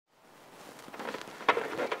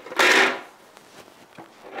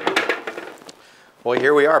Well,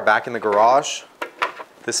 here we are back in the garage.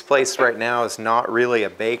 This place right now is not really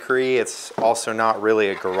a bakery. It's also not really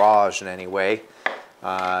a garage in any way.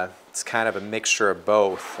 It's kind of a mixture of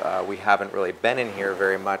both. We haven't really been in here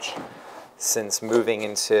very much since moving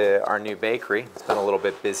into our new bakery. It's been a little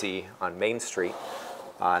bit busy on Main Street.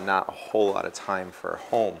 Not a whole lot of time for a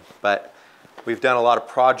home, but we've done a lot of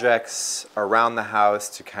projects around the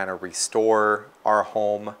house to kind of restore our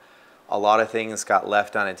home. A lot of things got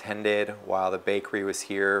left unattended while the bakery was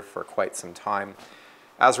here for quite some time.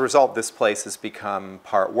 As a result, this place has become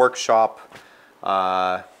part workshop.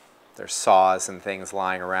 There's saws and things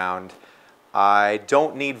lying around. I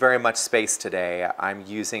don't need very much space today. I'm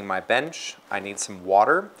using my bench. I need some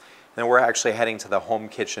water. And then we're actually heading to the home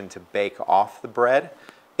kitchen to bake off the bread.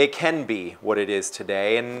 It can be what it is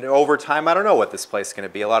today, and over time, I don't know what this place is going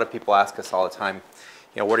to be. A lot of people ask us all the time,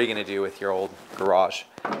 you know, what are you going to do with your old garage?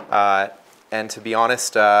 And to be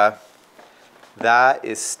honest, that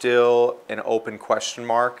is still an open question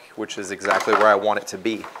mark, which is exactly where I want it to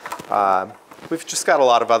be. We've just got a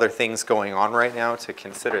lot of other things going on right now to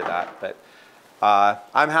consider that, but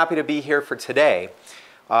I'm happy to be here for today.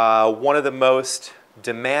 One of the most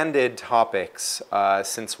demanded topics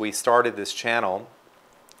since we started this channel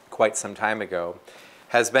quite some time ago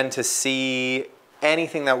has been to see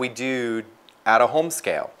anything that we do at a home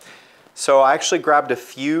scale. So I actually grabbed a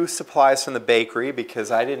few supplies from the bakery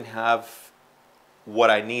because I didn't have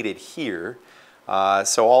what I needed here.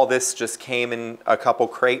 So all this just came in a couple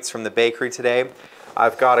crates from the bakery today.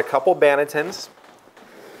 I've got a couple bannetons.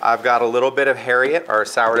 I've got a little bit of Harriet, our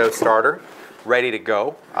sourdough starter, ready to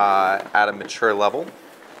go at a mature level.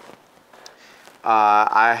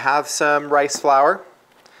 I have some rice flour,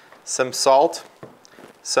 some salt,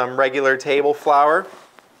 some regular table flour.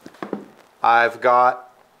 I've got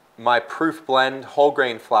my proof blend whole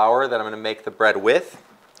grain flour that I'm going to make the bread with.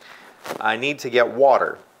 I need to get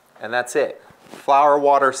water, and that's it. Flour,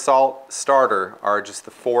 water, salt, starter are just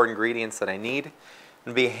the 4 ingredients that I need. I'm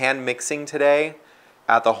going to be hand mixing today.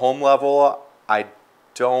 At the home level, I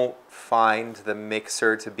don't find the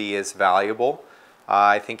mixer to be as valuable.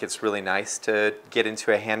 I think it's really nice to get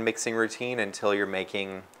into a hand mixing routine until you're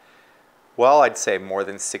making, well, I'd say more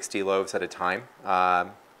than 60 loaves at a time.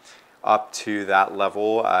 Up to that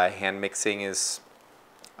level, hand mixing is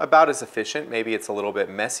about as efficient. Maybe it's a little bit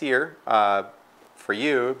messier for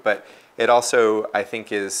you, but it also, I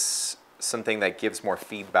think, is something that gives more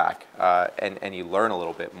feedback and you learn a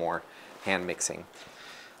little bit more hand mixing.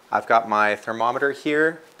 I've got my thermometer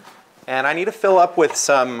here, and I need to fill up with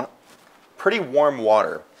some pretty warm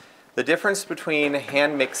water. The difference between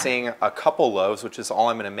hand mixing a couple loaves, which is all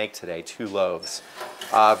I'm going to make today, 2 loaves,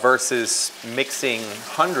 versus mixing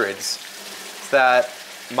hundreds, is that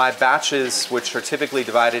my batches, which are typically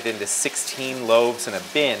divided into 16 loaves in a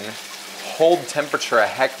bin, hold temperature a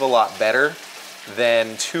heck of a lot better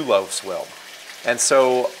than 2 loaves will. And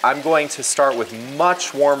so I'm going to start with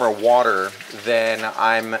much warmer water than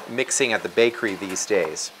I'm mixing at the bakery these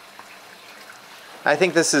days. I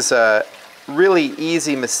think this is a really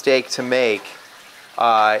easy mistake to make,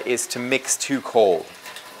 is to mix too cold.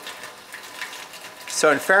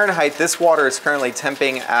 So in Fahrenheit, this water is currently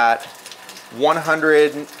temping at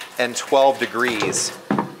 112 degrees,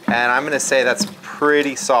 and I'm going to say that's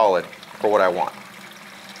pretty solid for what I want.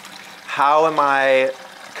 How am I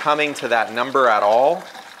coming to that number at all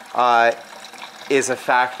is a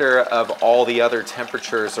factor of all the other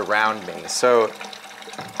temperatures around me. So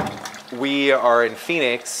we are in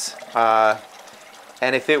Phoenix,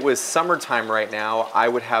 and if it was summertime right now, I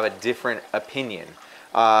would have a different opinion.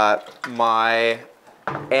 My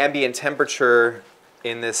ambient temperature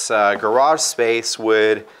in this garage space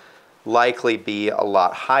would likely be a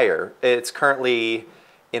lot higher. It's currently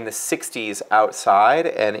in the 60s outside,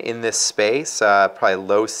 and in this space, probably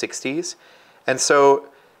low 60s. And so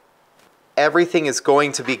everything is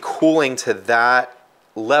going to be cooling to that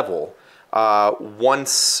level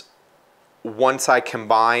once I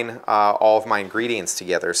combine all of my ingredients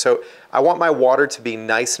together. So I want my water to be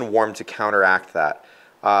nice and warm to counteract that.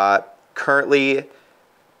 Currently,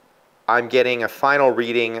 I'm getting a final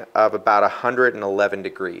reading of about 111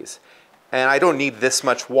 degrees. And I don't need this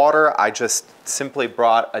much water. I just simply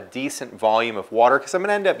brought a decent volume of water because I'm going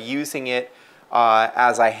to end up using it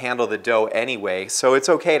as I handle the dough anyway. So it's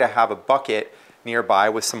okay to have a bucket nearby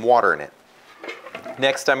with some water in it.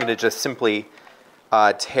 Next, I'm going to just simply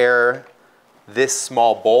tear this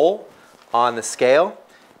small bowl on the scale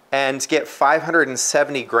and get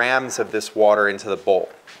 570 grams of this water into the bowl.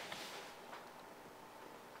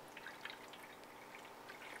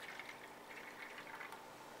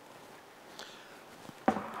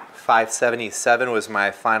 577 was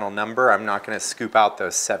my final number. I'm not going to scoop out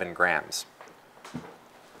those 7 grams.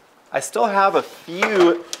 I still have a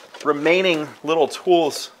few remaining little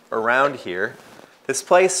tools around here. This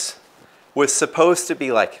place was supposed to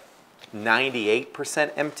be like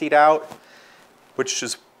 98% emptied out, which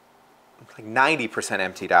is like 90%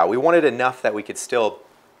 emptied out. We wanted enough that we could still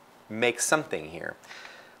make something here.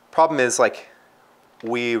 Problem is, like,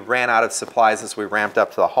 we ran out of supplies as we ramped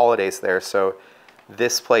up to the holidays there, so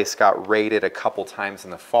this place got raided a couple times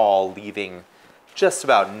in the fall, leaving just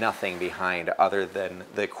about nothing behind other than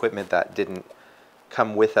the equipment that didn't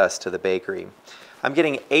come with us to the bakery. I'm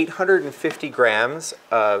getting 850 grams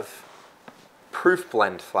of proof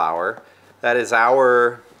blend flour. That is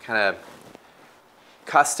our kind of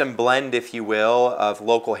custom blend, if you will, of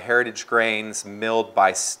local heritage grains milled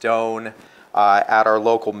by Stone at our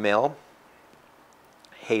local mill,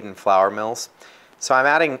 Hayden Flour Mills. So I'm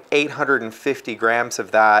adding 850 grams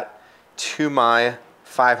of that to my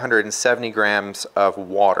 570 grams of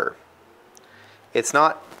water. It's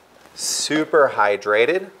not super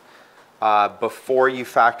hydrated. Before you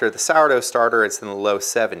factor the sourdough starter, it's in the low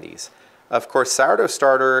 70s. Of course, sourdough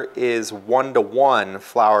starter is 1-to-1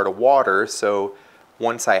 flour to water, so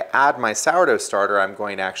once I add my sourdough starter, I'm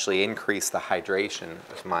going to actually increase the hydration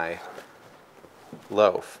of my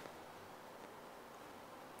loaf.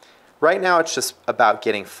 Right now, it's just about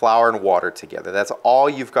getting flour and water together. That's all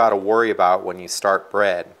you've got to worry about when you start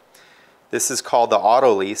bread. This is called the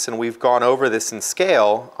auto lease, and we've gone over this in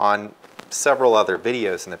scale on several other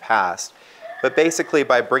videos in the past. But basically,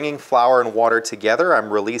 by bringing flour and water together,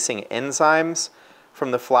 I'm releasing enzymes from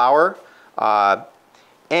the flour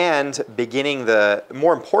and beginning the,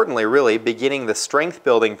 more importantly really, beginning the strength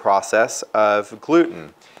building process of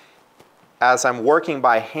gluten. As I'm working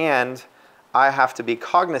by hand, I have to be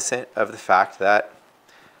cognizant of the fact that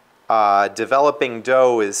developing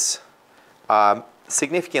dough is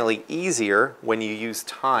significantly easier when you use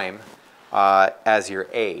time as your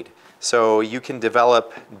aid. So you can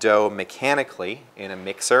develop dough mechanically in a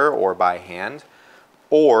mixer or by hand,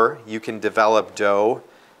 or you can develop dough,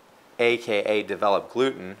 aka develop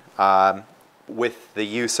gluten, with the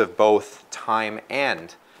use of both time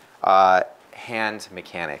and hand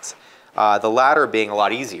mechanics. The latter being a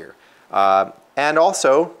lot easier. And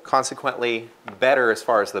also, consequently, better as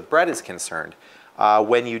far as the bread is concerned.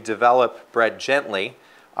 When you develop bread gently,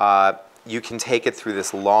 you can take it through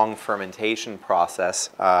this long fermentation process.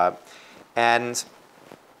 And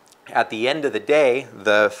at the end of the day,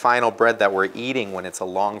 the final bread that we're eating when it's a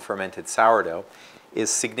long fermented sourdough is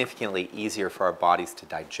significantly easier for our bodies to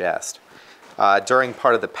digest. During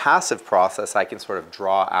part of the passive process, I can sort of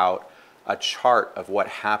draw out a chart of what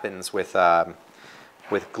happens with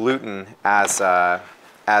gluten as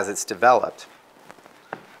it's developed.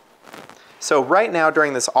 So right now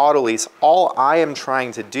during this auto lease, all I am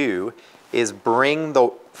trying to do is bring the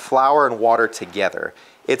flour and water together.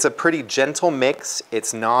 It's a pretty gentle mix.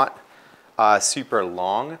 It's not super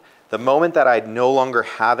long. The moment that I no longer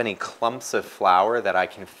have any clumps of flour that I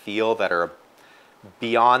can feel that are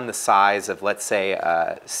beyond the size of, let's say,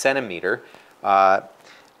 a centimeter, I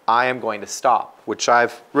am going to stop, which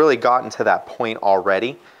I've really gotten to that point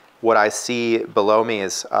already. What I see below me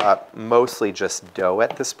is mostly just dough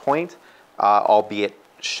at this point, albeit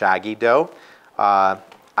shaggy dough.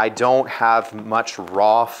 I don't have much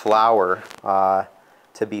raw flour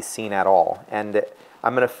to be seen at all. And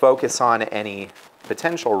I'm going to focus on any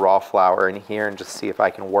potential raw flour in here and just see if I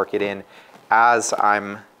can work it in as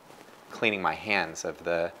I'm cleaning my hands of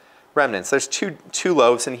the remnants. There's two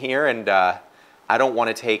loaves in here, and I don't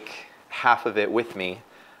want to take half of it with me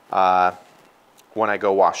when I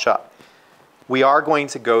go wash up. We are going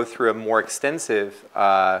to go through a more extensive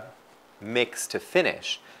mix to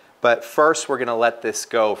finish, but first we're going to let this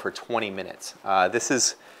go for 20 minutes. This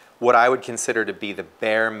is what I would consider to be the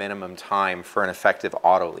bare minimum time for an effective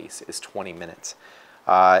auto lease, is 20 minutes.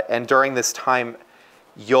 And during this time,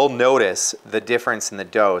 you'll notice the difference in the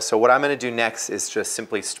dough. So what I'm going to do next is just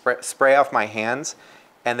simply spray off my hands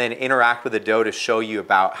and then interact with the dough to show you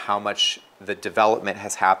about how much the development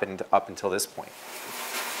has happened up until this point.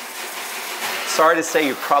 Sorry to say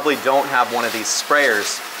you probably don't have one of these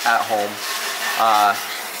sprayers at home.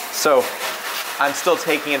 So I'm still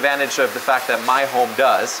taking advantage of the fact that my home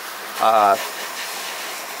does.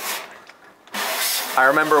 I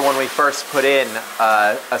remember when we first put in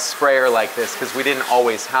a sprayer like this, because we didn't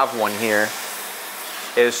always have one here.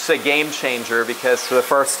 It was just a game changer, because for the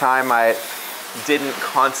first time I didn't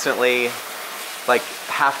constantly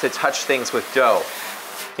have to touch things with dough.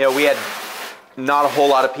 You know, we had not a whole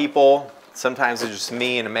lot of people. Sometimes it was just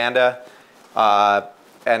me and Amanda.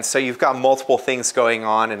 And so you've got multiple things going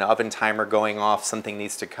on, an oven timer going off, something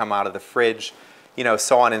needs to come out of the fridge, you know,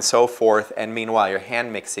 so on and so forth. And meanwhile, you're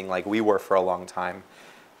hand mixing like we were for a long time.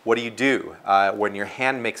 What do you do when you're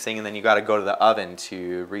hand mixing and then you got to go to the oven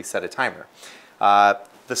to reset a timer?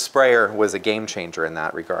 The sprayer was a game changer in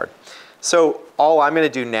that regard. So all I'm going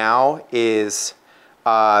to do now is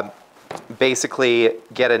basically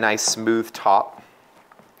get a nice smooth top.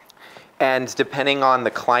 And depending on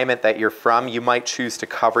the climate that you're from, you might choose to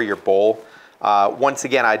cover your bowl. Once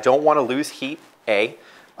again, I don't want to lose heat, A,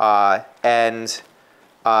 and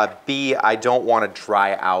B, I don't want to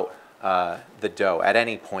dry out the dough at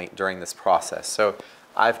any point during this process. So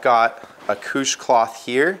I've got a couche cloth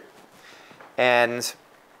here, and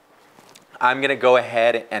I'm going to go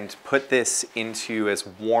ahead and put this into as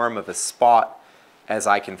warm of a spot as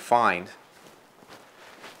I can find.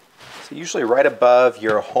 So usually right above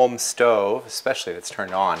your home stove, especially if it's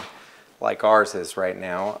turned on, like ours is right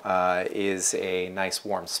now, is a nice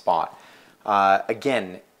warm spot.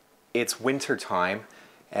 Again, it's winter time,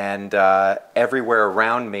 and everywhere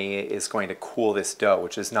around me is going to cool this dough,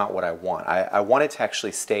 which is not what I want. I want it to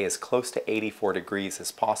actually stay as close to 84 degrees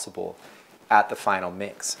as possible at the final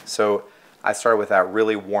mix. So I started with that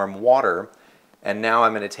really warm water, and now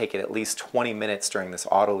I'm going to take it at least 20 minutes during this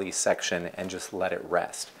autolyse section and just let it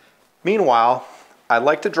rest. Meanwhile, I'd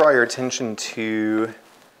like to draw your attention to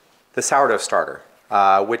the sourdough starter,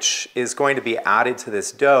 which is going to be added to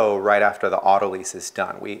this dough right after the autolyse is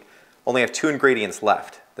done. We only have 2 ingredients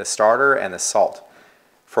left, the starter and the salt.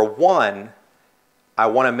 For one, I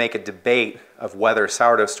want to make a debate of whether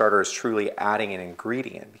sourdough starter is truly adding an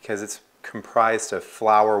ingredient, because it's comprised of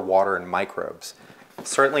flour, water, and microbes.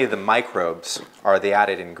 Certainly the microbes are the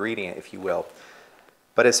added ingredient, if you will.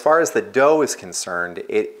 But as far as the dough is concerned,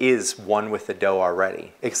 it is one with the dough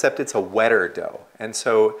already, except it's a wetter dough. And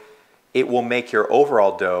so it will make your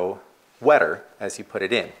overall dough wetter as you put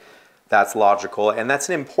it in. That's logical, and that's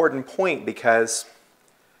an important point, because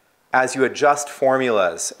as you adjust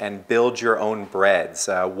formulas and build your own breads,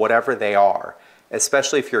 whatever they are,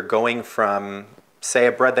 especially if you're going from, say,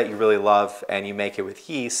 a bread that you really love and you make it with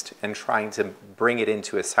yeast and trying to bring it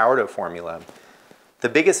into a sourdough formula, the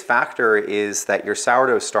biggest factor is that your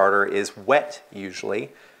sourdough starter is wet usually,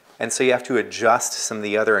 and so you have to adjust some of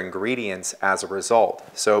the other ingredients as a result.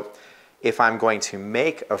 So if I'm going to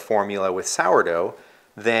make a formula with sourdough,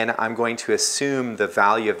 then I'm going to assume the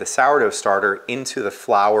value of the sourdough starter into the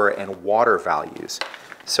flour and water values.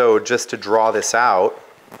 So just to draw this out,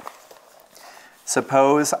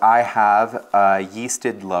 suppose I have a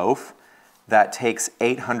yeasted loaf that takes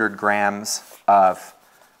 800 grams of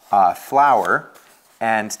flour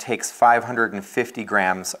and takes 550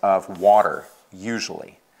 grams of water,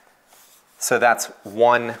 usually. So that's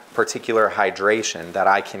one particular hydration that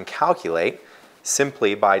I can calculate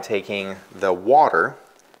simply by taking the water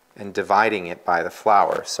and dividing it by the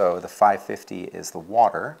flour. So the 550 is the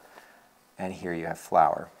water, and here you have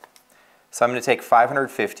flour. So I'm going to take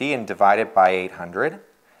 550 and divide it by 800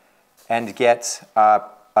 and get a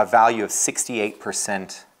value of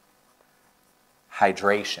 68%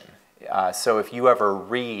 hydration. So if you ever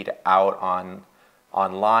read out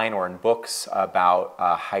online or in books about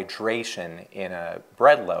hydration in a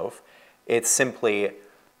bread loaf, it's simply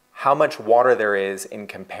how much water there is in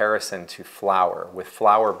comparison to flour, with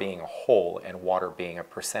flour being a whole and water being a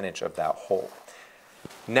percentage of that whole.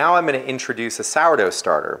 Now I'm going to introduce a sourdough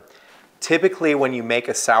starter. Typically when you make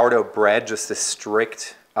a sourdough bread, just a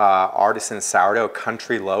strict artisan sourdough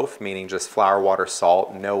country loaf, meaning just flour, water,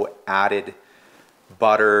 salt, no added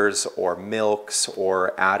butters or milks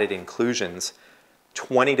or added inclusions,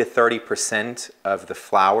 20 to 30% of the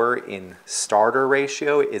flour in starter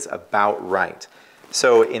ratio is about right.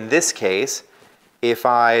 So in this case, if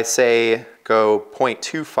I say go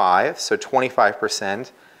 0.25, so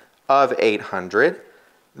 25% of 800,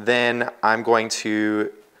 then I'm going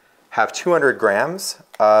to have 200 grams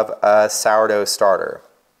of a sourdough starter,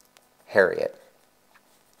 Harriet.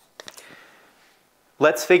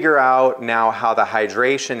 Let's figure out now how the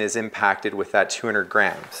hydration is impacted with that 200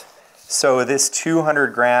 grams. So this 200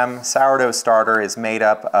 gram sourdough starter is made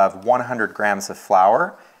up of 100 grams of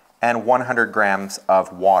flour and 100 grams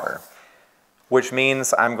of water, which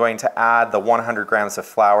means I'm going to add the 100 grams of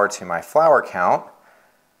flour to my flour count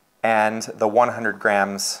and the 100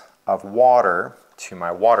 grams of water to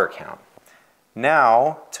my water count.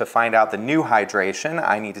 Now, to find out the new hydration,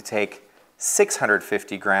 I need to take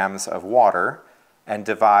 650 grams of water and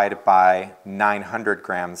divide by 900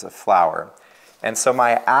 grams of flour. And so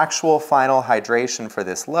my actual final hydration for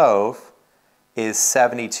this loaf is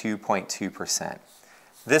 72.2%.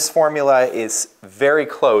 This formula is very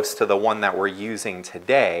close to the one that we're using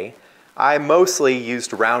today. I mostly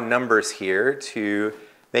used round numbers here to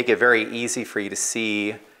make it very easy for you to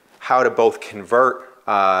see how to both convert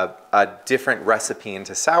a different recipe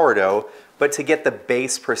into sourdough, but to get the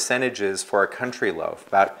base percentages for a country loaf,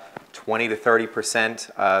 about 20 to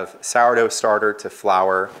 30% of sourdough starter to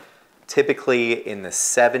flour, typically in the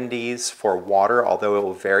 70s for water, although it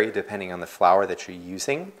will vary depending on the flour that you're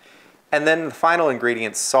using. And then the final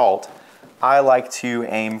ingredient, salt. I like to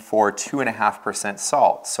aim for 2.5%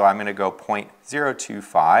 salt. So I'm going to go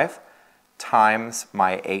 0.025 times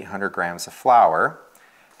my 800 grams of flour.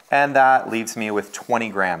 And that leaves me with 20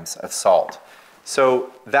 grams of salt.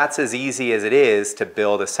 So that's as easy as it is to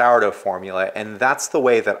build a sourdough formula. And that's the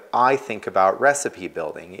way that I think about recipe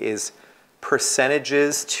building, is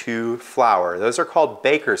percentages to flour. Those are called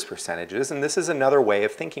baker's percentages. And this is another way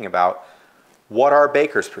of thinking about what are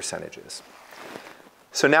baker's percentages.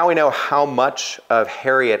 So now we know how much of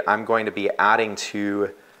Harriet I'm going to be adding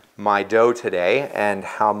to my dough today and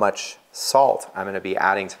how much salt I'm going to be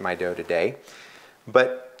adding to my dough today.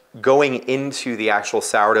 But going into the actual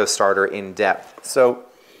sourdough starter in depth. So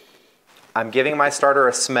I'm giving my starter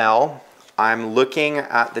a smell. I'm looking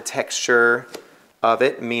at the texture of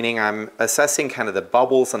it, meaning I'm assessing kind of the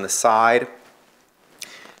bubbles on the side,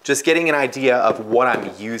 just getting an idea of what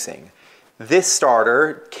I'm using. This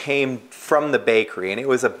starter came from the bakery, and it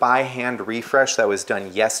was a by hand refresh that was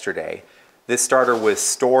done yesterday. This starter was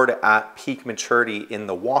stored at peak maturity in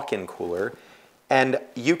the walk-in cooler, and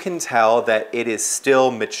you can tell that it is still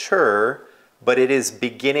mature, but it is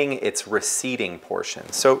beginning its receding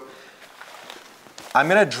portion. So I'm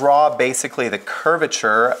going to draw basically the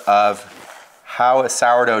curvature of how a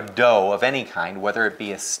sourdough dough of any kind, whether it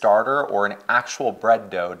be a starter or an actual bread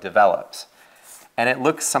dough, develops. And it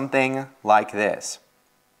looks something like this.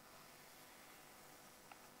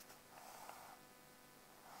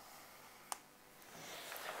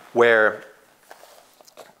 Where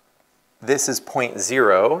this is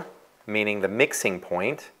 0.0, meaning the mixing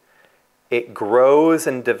point, it grows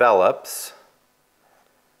and develops,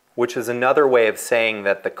 which is another way of saying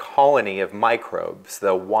that the colony of microbes,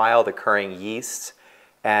 the wild occurring yeasts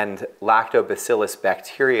and lactobacillus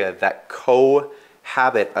bacteria that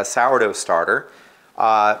cohabit a sourdough starter,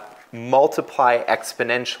 multiply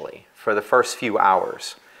exponentially for the first few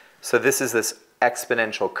hours. So this is this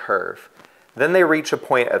exponential curve. Then they reach a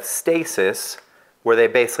point of stasis where they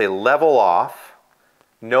basically level off,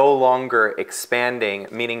 no longer expanding,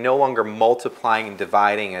 meaning no longer multiplying and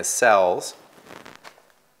dividing as cells.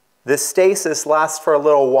 This stasis lasts for a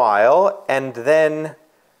little while, and then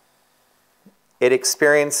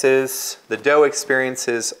the dough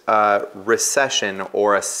experiences a recession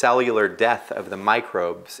or a cellular death of the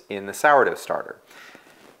microbes in the sourdough starter.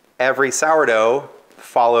 Every sourdough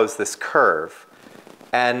follows this curve,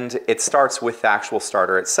 and it starts with the actual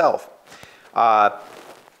starter itself.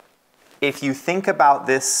 If you think about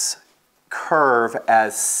this curve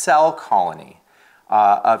as cell colony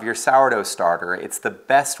of your sourdough starter, it's the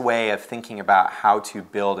best way of thinking about how to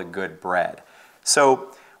build a good bread.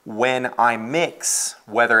 So when I mix,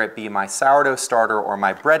 whether it be my sourdough starter or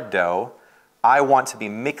my bread dough, I want to be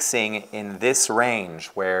mixing in this range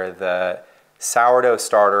where the sourdough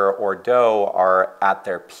starter or dough are at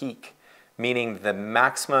their peak, meaning the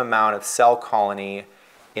maximum amount of cell colony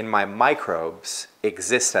in my microbes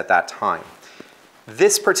exists at that time.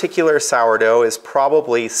 This particular sourdough is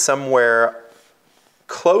probably somewhere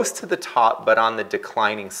close to the top but on the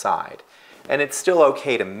declining side, and it's still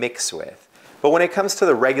okay to mix with. But when it comes to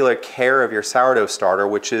the regular care of your sourdough starter,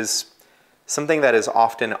 which is something that is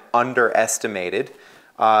often underestimated,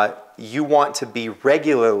 you want to be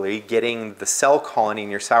regularly getting the cell colony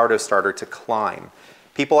in your sourdough starter to climb.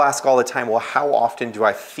 People ask all the time, well, how often do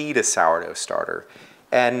I feed a sourdough starter?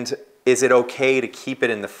 And is it okay to keep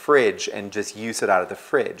it in the fridge and just use it out of the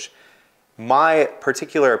fridge? My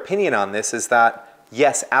particular opinion on this is that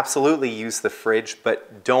yes, absolutely use the fridge,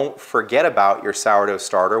 but don't forget about your sourdough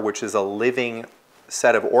starter, which is a living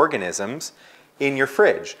set of organisms in your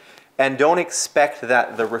fridge. And don't expect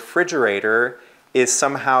that the refrigerator is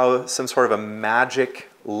somehow some sort of a magic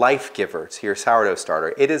life giver to your sourdough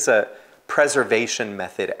starter. It is a preservation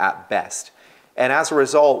method at best. And as a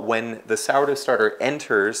result, when the sourdough starter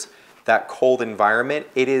enters that cold environment,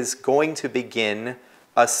 it is going to begin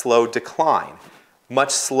a slow decline.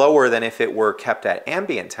 Much slower than if it were kept at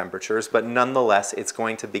ambient temperatures, but nonetheless, it's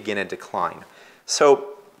going to begin a decline.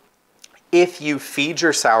 So if you feed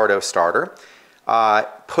your sourdough starter,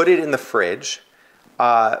 put it in the fridge,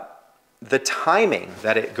 the timing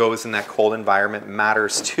that it goes in that cold environment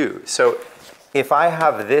matters too. So If I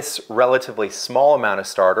have this relatively small amount of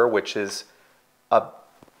starter, which is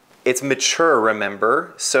it's mature,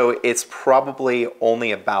 remember, so it's probably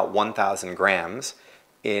only about 1,000 grams,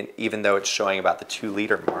 even though it's showing about the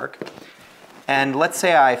 2-liter mark. And let's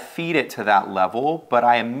say I feed it to that level, but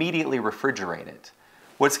I immediately refrigerate it.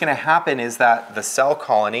 What's going to happen is that the cell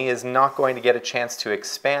colony is not going to get a chance to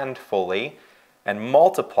expand fully and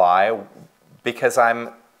multiply because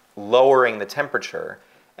I'm lowering the temperature.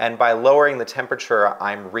 And by lowering the temperature,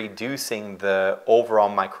 I'm reducing the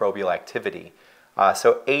overall microbial activity.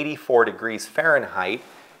 So 84 degrees Fahrenheit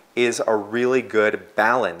is a really good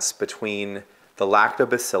balance between the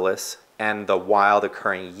lactobacillus and the wild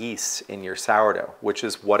occurring yeast in your sourdough, which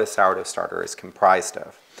is what a sourdough starter is comprised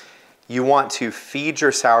of. You want to feed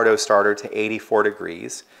your sourdough starter to 84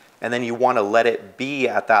 degrees, and then you want to let it be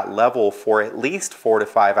at that level for at least 4 to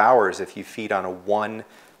 5 hours if you feed on a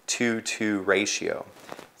 1-to-2 ratio.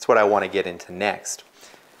 That's what I want to get into next.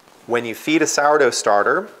 When you feed a sourdough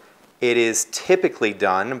starter, it is typically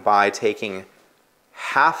done by taking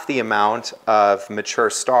half the amount of mature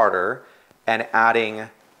starter and adding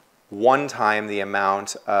 1 time the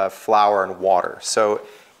amount of flour and water. So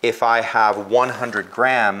if I have 100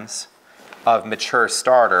 grams of mature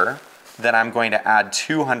starter, then I'm going to add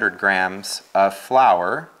 200 grams of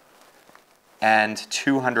flour and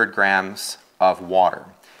 200 grams of water.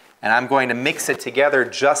 And I'm going to mix it together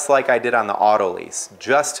just like I did on the autolyse,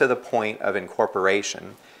 just to the point of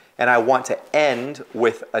incorporation. And I want to end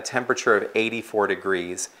with a temperature of 84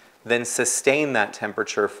 degrees, then sustain that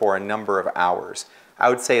temperature for a number of hours. I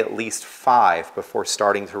would say at least 5 before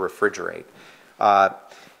starting to refrigerate.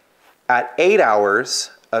 At 8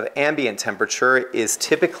 hours of ambient temperature is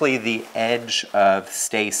typically the edge of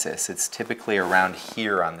stasis. It's typically around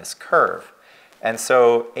here on this curve. And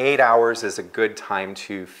so 8 hours is a good time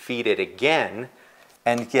to feed it again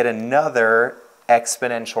and get another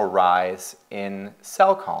exponential rise in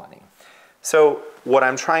cell colony. So what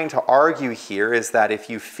I'm trying to argue here is that if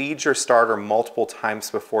you feed your starter multiple times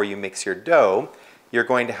before you mix your dough, you're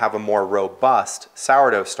going to have a more robust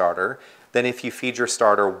sourdough starter than if you feed your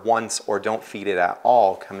starter once or don't feed it at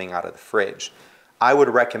all coming out of the fridge. I would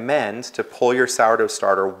recommend to pull your sourdough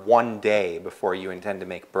starter 1 day before you intend to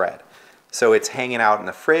make bread. So it's hanging out in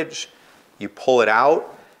the fridge, you pull it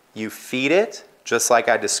out, you feed it, just like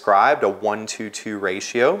I described, a 1-to-2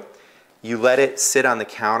 ratio. You let it sit on the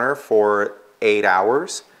counter for 8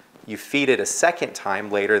 hours. You feed it a second time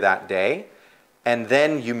later that day, and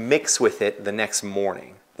then you mix with it the next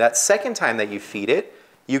morning. That second time that you feed it,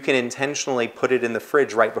 you can intentionally put it in the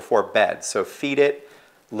fridge right before bed. So feed it,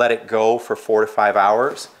 let it go for 4 to 5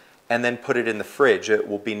 hours, and then put it in the fridge. It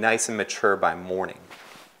will be nice and mature by morning.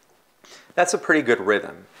 That's a pretty good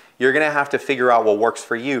rhythm. You're going to have to figure out what works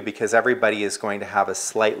for you because everybody is going to have a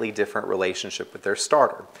slightly different relationship with their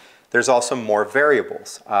starter. There's also more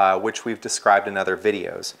variables, which we've described in other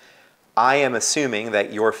videos. I am assuming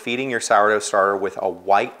that you're feeding your sourdough starter with a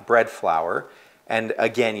white bread flour, and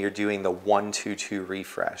again, you're doing the 1-to-2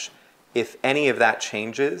 refresh. If any of that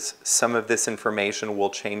changes, some of this information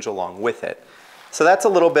will change along with it. So that's a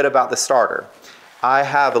little bit about the starter. I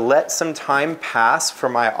have let some time pass for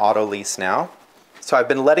my autolyse now. So I've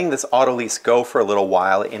been letting this autolyse go for a little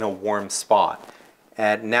while in a warm spot.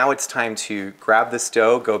 And now it's time to grab this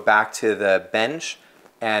dough, go back to the bench,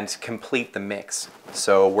 and complete the mix.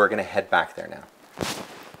 So we're going to head back there now.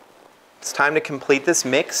 It's time to complete this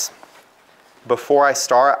mix. Before I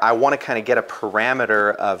start, I want to kind of get a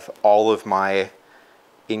parameter of all of my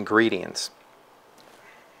ingredients.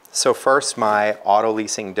 So first, my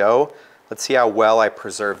autolysing dough. Let's see how well I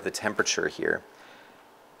preserve the temperature here.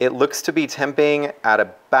 It looks to be temping at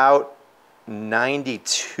about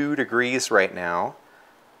 92 degrees right now,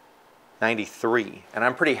 93. And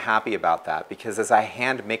I'm pretty happy about that because as I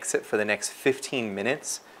hand mix it for the next 15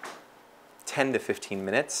 minutes, 10 to 15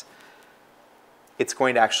 minutes, it's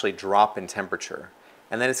going to actually drop in temperature.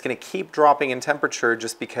 And then it's going to keep dropping in temperature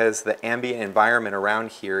just because the ambient environment around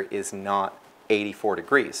here is not 84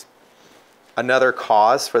 degrees. Another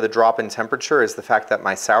cause for the drop in temperature is the fact that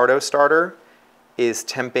my sourdough starter is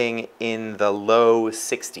temping in the low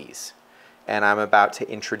 60s. And I'm about to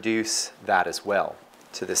introduce that as well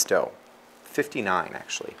to this dough. 59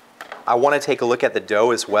 actually. I want to take a look at the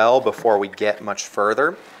dough as well before we get much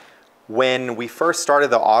further. When we first started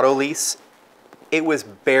the autolyse, it was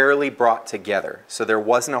barely brought together. So there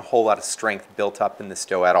wasn't a whole lot of strength built up in this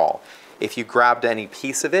dough at all. If you grabbed any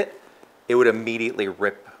piece of it, it would immediately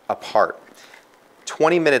rip apart.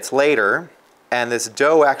 20 minutes later, and this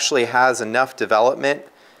dough actually has enough development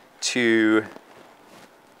to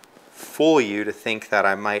fool you to think that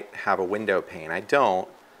I might have a window pane. I don't,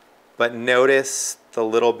 but notice the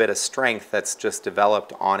little bit of strength that's just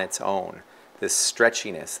developed on its own, this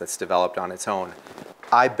stretchiness that's developed on its own.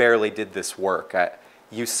 I barely did this work.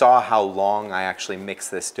 You saw how long I actually mixed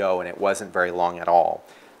this dough, and it wasn't very long at all.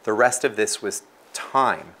 The rest of this was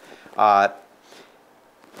time.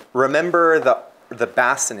 Remember the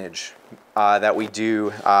bassonage that we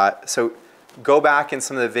do. So go back in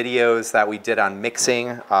some of the videos that we did on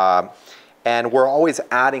mixing, and we're always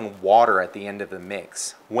adding water at the end of the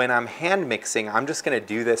mix. When I'm hand mixing, I'm just going to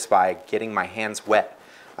do this by getting my hands wet.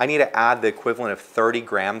 I need to add the equivalent of 30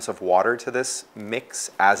 grams of water to this mix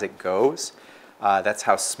as it goes. That's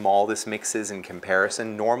how small this mix is in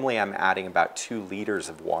comparison. Normally I'm adding about 2 liters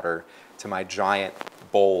of water to my giant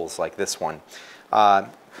bowls like this one.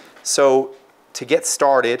 So to get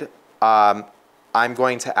started, I'm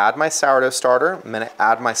going to add my sourdough starter, I'm going to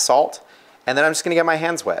add my salt, and then I'm just going to get my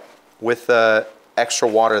hands wet with the extra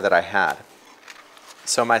water that I had.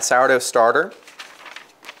 So my sourdough starter,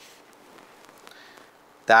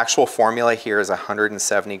 the actual formula here is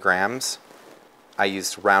 170 grams. I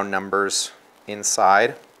used round numbers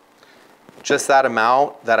inside. Just that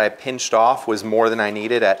amount that I pinched off was more than I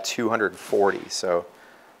needed at 240. So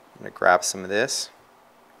I'm going to grab some of this.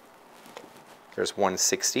 There's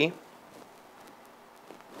 160,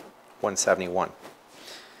 171. I'm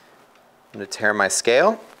going to tare my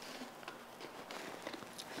scale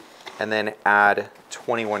and then add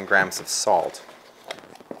 21 grams of salt.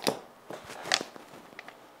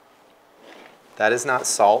 That is not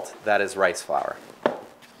salt, that is rice flour.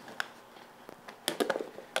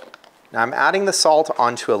 Now I'm adding the salt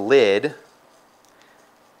onto a lid,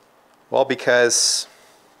 well, because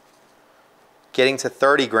getting to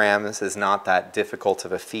 30 grams is not that difficult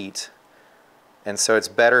of a feat. And so it's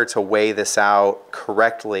better to weigh this out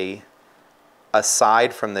correctly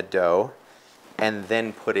aside from the dough and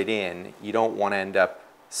then put it in. You don't want to end up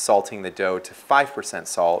salting the dough to 5%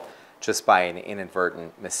 salt just by an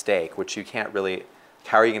inadvertent mistake, which you can't really.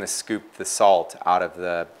 How are you going to scoop the salt out of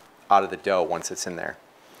the dough once it's in there?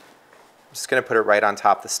 I'm just going to put it right on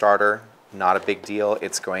top of the starter. Not a big deal.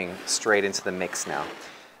 It's going straight into the mix now.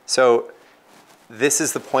 So this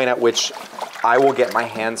is the point at which I will get my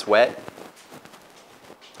hands wet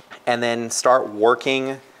and then start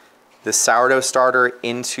working the sourdough starter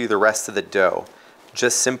into the rest of the dough,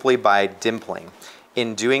 just simply by dimpling.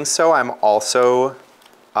 In doing so, I'm also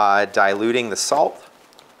diluting the salt,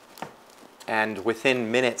 and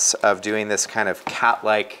within minutes of doing this kind of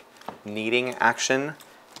cat-like kneading action,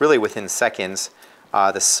 really within seconds,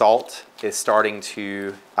 the salt is starting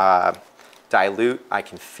to dilute. I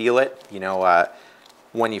can feel it. You know,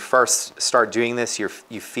 when you first start doing this, you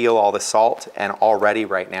feel all the salt, and already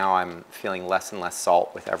right now I'm feeling less and less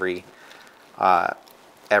salt with every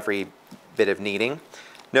bit of kneading.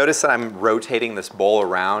 Notice that I'm rotating this bowl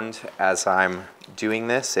around as I'm doing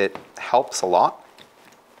this. It helps a lot.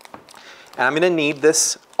 And I'm going to knead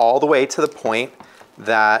this all the way to the point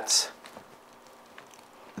that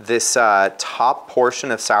this top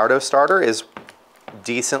portion of sourdough starter is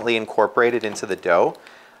decently incorporated into the dough.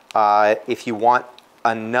 If you want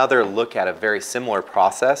another look at a very similar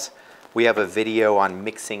process, we have a video on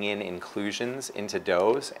mixing in inclusions into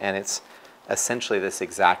doughs, and it's essentially this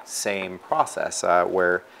exact same process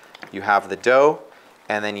where you have the dough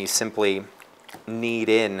and then you simply knead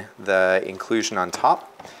in the inclusion on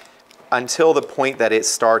top until the point that it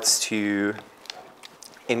starts to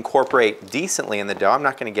incorporate decently in the dough. I'm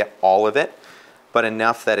not going to get all of it, but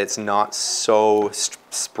enough that it's not so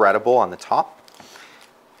spreadable on the top.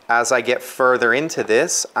 As I get further into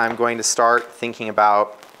this, I'm going to start thinking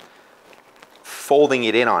about folding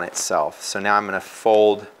it in on itself. So now I'm going to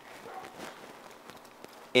fold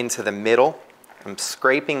into the middle. I'm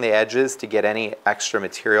scraping the edges to get any extra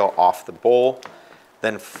material off the bowl,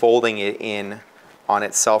 then folding it in on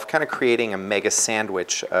itself, kind of creating a mega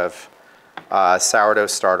sandwich of sourdough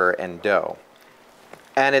starter and dough.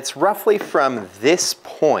 And it's roughly from this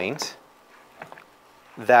point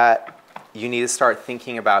that you need to start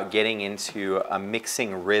thinking about getting into a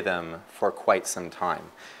mixing rhythm for quite some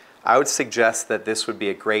time. I would suggest that this would be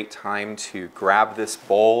a great time to grab this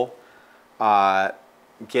bowl,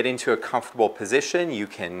 get into a comfortable position. You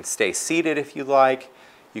can stay seated if you like.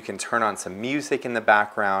 You can turn on some music in the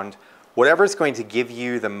background. Whatever is going to give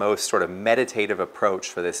you the most sort of meditative approach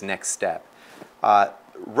for this next step.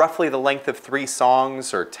 Roughly the length of 3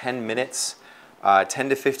 songs or 10 minutes, 10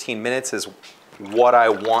 to 15 minutes is what I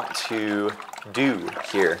want to do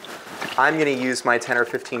here. I'm going to use my 10 or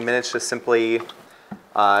 15 minutes just simply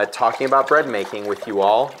talking about bread making with you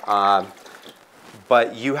all.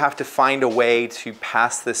 But you have to find a way to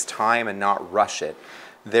pass this time and not rush it.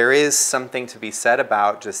 there is something to be said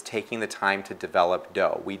about just taking the time to develop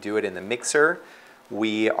dough. We do it in the mixer.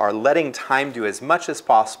 We are letting time do as much as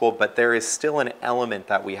possible, but there is still an element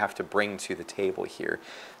that we have to bring to the table here.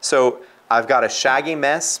 So I've got a shaggy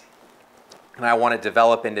mess, and I want to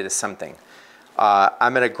develop into something.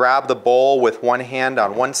 I'm going to grab the bowl with one hand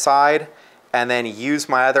on one side, and then use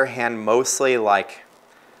my other hand mostly like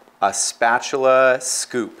a spatula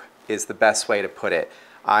scoop is the best way to put it.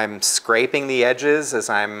 I'm scraping the edges as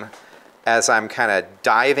I'm kind of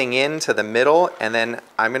diving into the middle, and then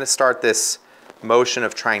I'm going to start this motion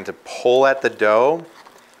of trying to pull at the dough,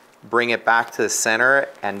 bring it back to the center,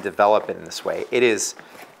 and develop it in this way. It is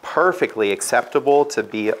perfectly acceptable to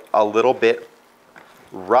be a little bit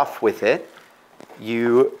rough with it.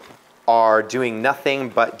 You are doing nothing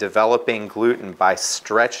but developing gluten by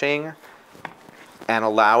stretching and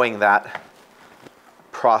allowing that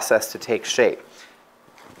process to take shape.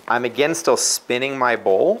 I'm again still spinning my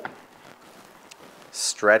bowl,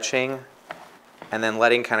 stretching, and then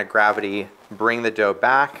letting kind of gravity bring the dough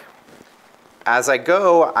back. As I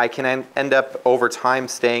go, I can end up over time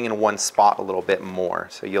staying in one spot a little bit more.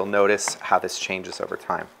 So you'll notice how this changes over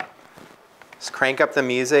time. Just crank up the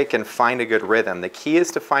music and find a good rhythm. The key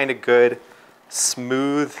is to find a good,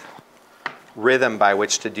 smooth rhythm by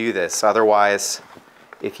which to do this. Otherwise,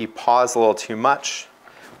 if you pause a little too much,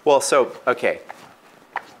 okay,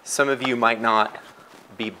 some of you might not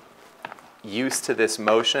be used to this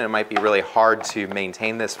motion. It might be really hard to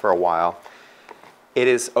maintain this for a while. It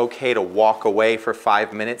is okay to walk away for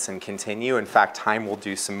 5 minutes and continue. In fact, time will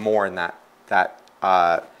do some more in that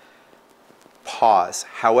pause.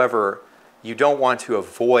 However, you don't want to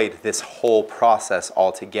avoid this whole process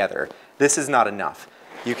altogether. This is not enough.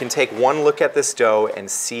 You can take one look at this dough and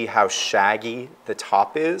see how shaggy the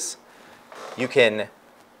top is. You can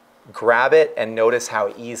grab it and notice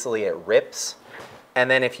how easily it rips. And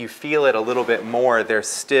then if you feel it a little bit more, there's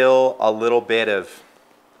still a little bit of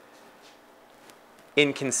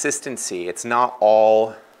inconsistency. It's not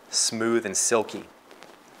all smooth and silky.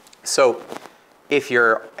 So if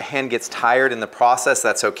your hand gets tired in the process,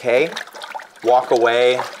 that's okay. Walk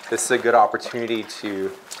away. This is a good opportunity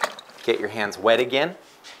to get your hands wet again.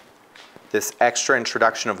 This extra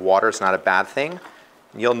introduction of water is not a bad thing.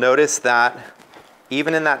 You'll notice that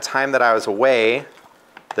even in that time that I was away,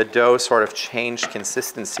 the dough sort of changed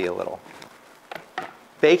consistency a little.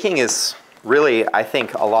 Baking is really, I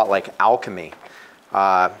think, a lot like alchemy.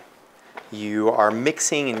 You are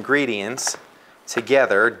mixing ingredients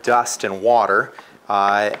together, dust and water,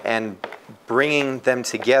 and bringing them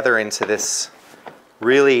together into this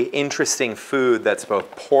really interesting food that's both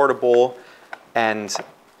portable and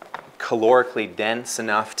calorically dense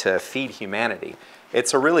enough to feed humanity.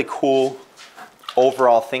 It's a really cool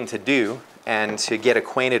overall thing to do and to get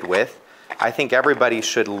acquainted with. I think everybody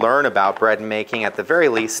should learn about bread making at the very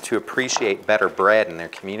least to appreciate better bread in their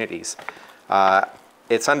communities.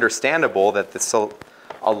 It's understandable that this is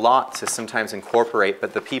a lot to sometimes incorporate,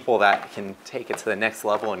 but the people that can take it to the next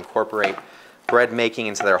level and incorporate bread making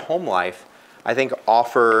into their home life, I think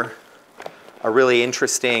offer a really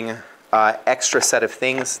interesting extra set of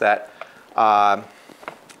things that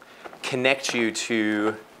connect you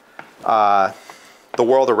to the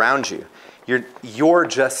world around you. You're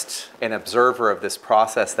just an observer of this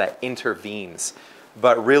process that intervenes,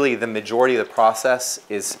 but really the majority of the process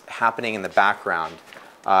is happening in the background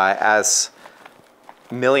as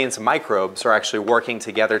millions of microbes are actually working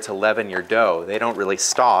together to leaven your dough. They don't really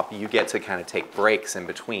stop. You get to kind of take breaks in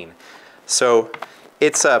between. So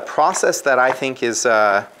it's a process that I think is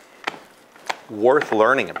worth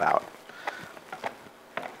learning about.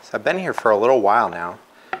 So I've been here for a little while now,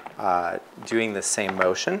 doing the same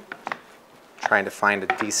motion, trying to find a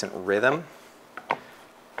decent rhythm.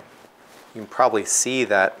 You can probably see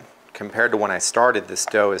that compared to when I started, this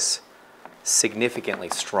dough is significantly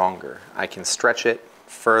stronger. I can stretch it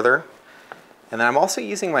further. And then I'm also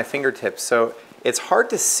using my fingertips, so it's hard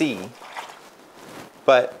to see,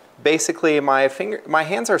 but basically my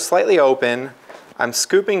hands are slightly open, I'm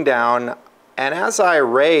scooping down, and as I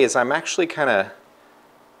raise, I'm actually kind of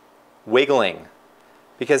wiggling,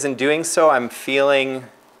 because in doing so, I'm feeling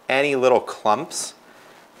any little clumps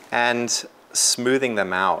and smoothing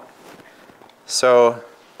them out. So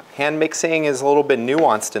hand mixing is a little bit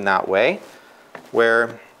nuanced in that way,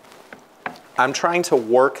 where I'm trying to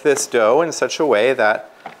work this dough in such a way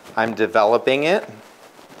that I'm developing it.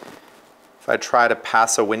 If I try to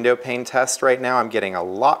pass a window pane test right now, I'm getting a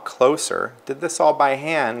lot closer. Did this all by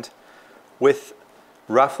hand with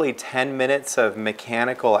roughly 10 minutes of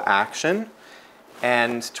mechanical action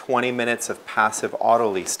and 20 minutes of passive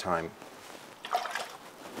auto-lease time.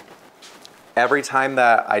 Every time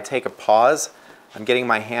that I take a pause, I'm getting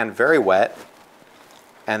my hand very wet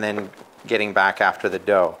and then getting back after the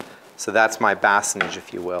dough. So that's my bassonage,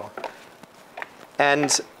 if you will.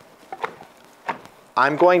 And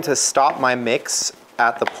I'm going to stop my mix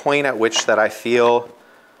at the point at which that I feel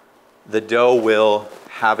the dough will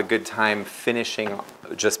have a good time finishing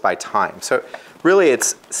just by time. So really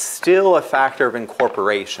it's still a factor of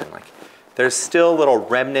incorporation. Like there's still little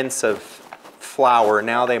remnants of flour.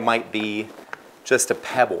 Now they might be just a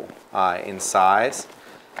pebble in size,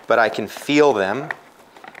 but I can feel them.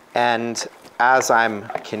 And as I'm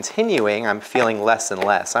continuing, I'm feeling less and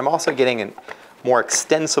less. I'm also getting a more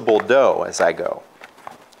extensible dough as I go.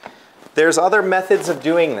 There's other methods of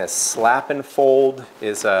doing this. Slap and fold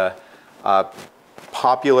is a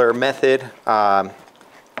popular method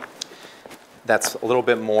that's a little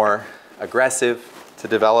bit more aggressive to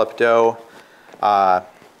develop dough.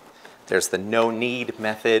 There's the no-knead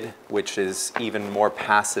method, which is even more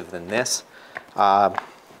passive than this.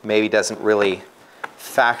 Maybe doesn't really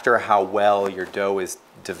factor how well your dough is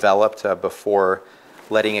developed before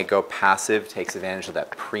letting it go passive. Takes advantage of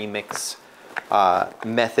that premix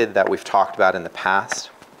method that we've talked about in the past.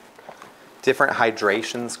 Different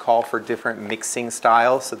hydrations call for different mixing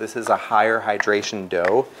styles. So this is a higher hydration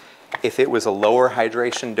dough. If it was a lower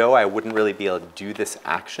hydration dough, I wouldn't really be able to do this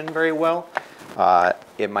action very well.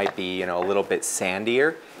 It might be, a little bit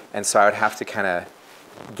sandier. And so I would have to kind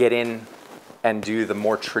of get in and do the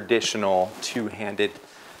more traditional two-handed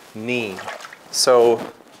knead.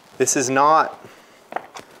 So this is not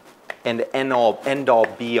an end-all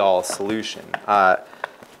be-all solution.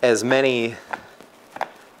 As many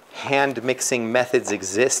hand mixing methods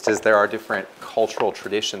exist as there are different cultural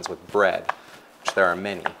traditions with bread, which there are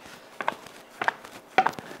many.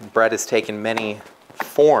 Bread has taken many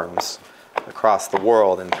forms across the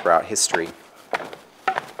world and throughout history.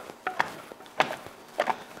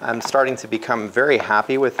 I'm starting to become very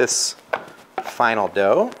happy with this final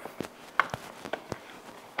dough.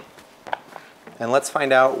 And let's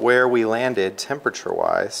find out where we landed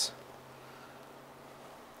temperature-wise.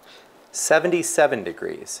 77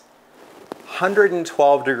 degrees,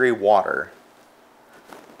 112 degree water.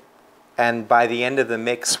 And by the end of the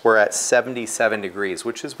mix, we're at 77 degrees,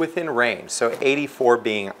 which is within range. So 84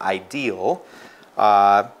 being ideal,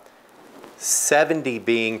 70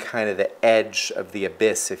 being kind of the edge of the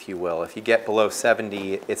abyss, if you will. If you get below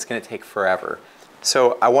 70, it's going to take forever.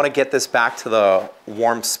 So I want to get this back to the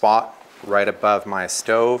warm spot right above my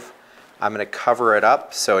stove. I'm going to cover it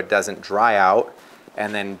up so it doesn't dry out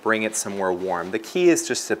and then bring it somewhere warm. The key is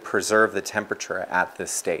just to preserve the temperature at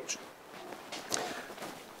this stage.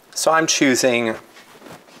 So I'm choosing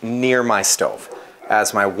near my stove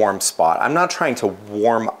as my warm spot. I'm not trying to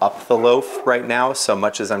warm up the loaf right now so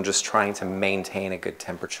much as I'm just trying to maintain a good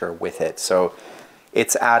temperature with it. So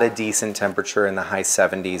it's at a decent temperature in the high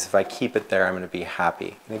 70s. If I keep it there, I'm going to be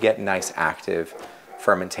happy. I'm going to get nice active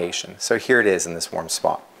fermentation. So here it is in this warm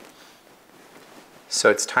spot. So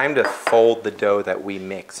it's time to fold the dough that we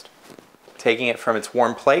mixed. Taking it from its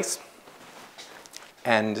warm place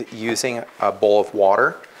and using a bowl of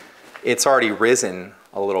water. It's already risen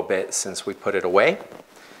a little bit since we put it away.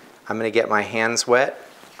 I'm going to get my hands wet.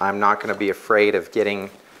 I'm not going to be afraid of getting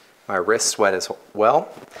my wrists wet as well.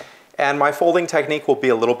 And my folding technique will be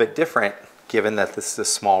a little bit different given that this is a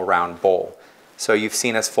small round bowl. So you've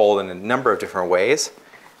seen us fold in a number of different ways,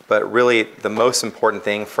 but really the most important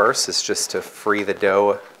thing first is just to free the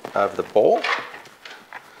dough of the bowl.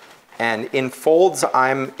 And in folds,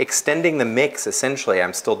 I'm extending the mix essentially.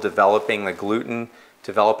 I'm still developing the gluten,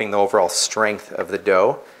 developing the overall strength of the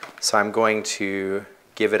dough. So I'm going to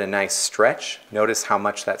give it a nice stretch. Notice how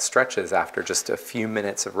much that stretches after just a few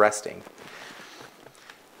minutes of resting.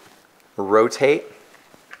 Rotate,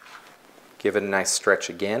 give it a nice stretch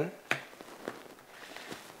again.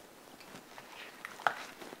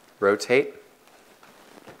 Rotate.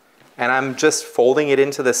 And I'm just folding it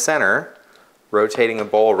into the center, rotating the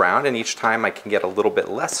bowl around, and each time I can get a little bit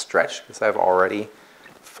less stretch because I've already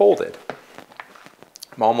folded.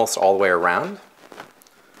 I'm almost all the way around.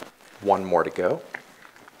 One more to go.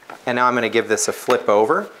 And now I'm going to give this a flip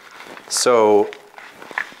over. So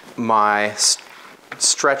my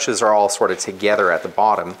stretches are all sort of together at the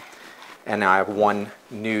bottom. And now I have one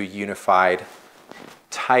new unified,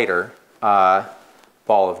 tighter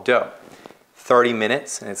ball of dough. 30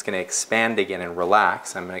 minutes and it's going to expand again and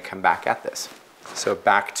relax. I'm going to come back at this. So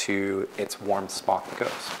back to its warm spot it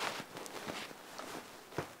goes.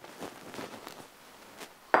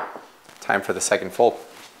 Time for the second fold.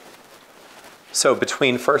 So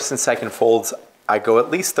between first and second folds, I go at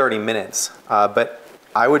least 30 minutes, but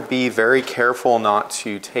I would be very careful not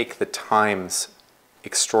to take the times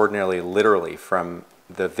extraordinarily literally from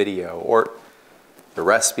the video or the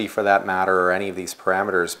recipe for that matter, or any of these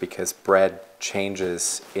parameters, because bread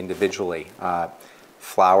changes individually.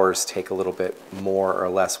 Flours take a little bit more or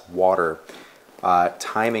less water.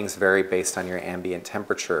 Timings vary based on your ambient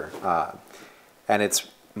temperature. And it's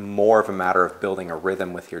more of a matter of building a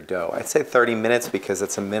rhythm with your dough. I'd say 30 minutes because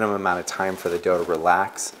it's a minimum amount of time for the dough to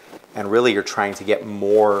relax. And really you're trying to get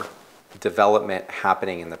more development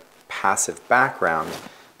happening in the passive background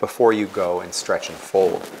before you go and stretch and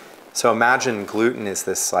fold. So imagine gluten is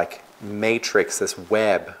this like matrix, this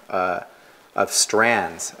web of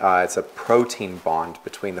strands. It's a protein bond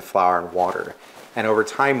between the flour and water. And over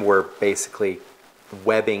time we're basically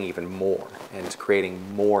webbing even more and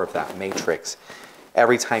creating more of that matrix.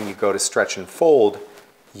 Every time you go to stretch and fold,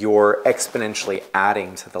 you're exponentially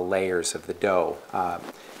adding to the layers of the dough.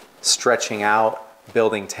 Stretching out,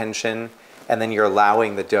 building tension, and then you're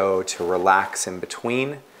allowing the dough to relax in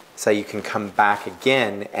between so you can come back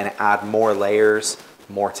again and add more layers,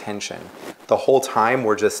 more tension. The whole time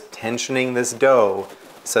we're just tensioning this dough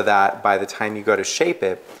so that by the time you go to shape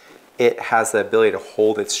it, it has the ability to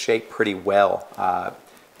hold its shape pretty well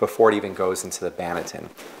before it even goes into the banneton.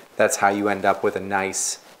 That's how you end up with a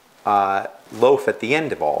nice loaf at the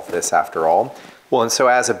end of all of this, after all. Well, and so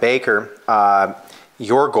as a baker,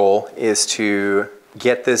 your goal is to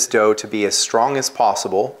get this dough to be as strong as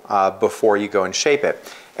possible before you go and shape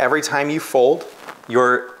it. Every time you fold,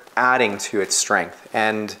 you're adding to its strength.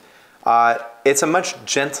 And it's a much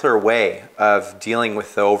gentler way of dealing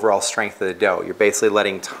with the overall strength of the dough. You're basically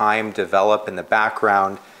letting time develop in the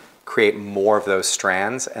background, create more of those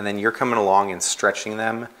strands, and then you're coming along and stretching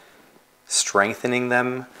them, strengthening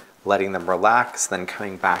them, letting them relax, then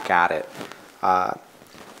coming back at it.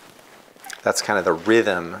 That's kind of the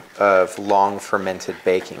rhythm of long fermented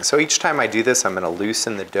baking. So each time I do this, I'm going to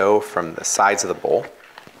loosen the dough from the sides of the bowl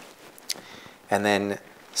and then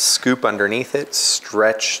scoop underneath it,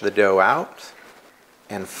 stretch the dough out,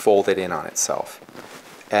 and fold it in on itself.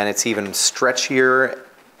 And it's even stretchier,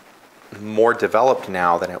 more developed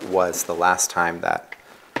now than it was the last time that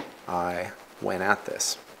I went at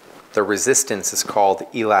this. The resistance is called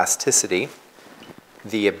elasticity.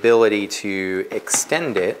 The ability to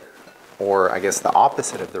extend it, or I guess the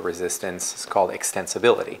opposite of the resistance, is called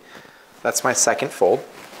extensibility. That's my second fold.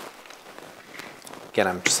 Again,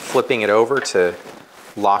 I'm just flipping it over to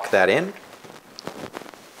lock that in.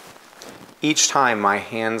 Each time my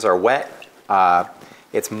hands are wet,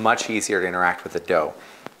 it's much easier to interact with the dough.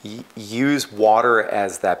 Use water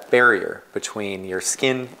as that barrier between your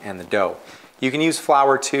skin and the dough. You can use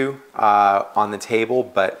flour too on the table,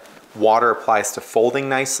 but water applies to folding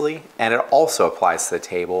nicely, and it also applies to the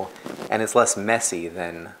table, and it's less messy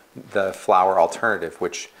than the flour alternative,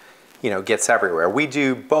 which gets everywhere. We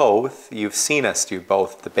do both. You've seen us do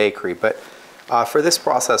both at the bakery, but for this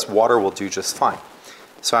process, water will do just fine.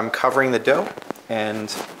 So I'm covering the dough and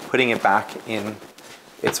putting it back in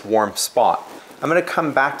its warm spot. I'm going to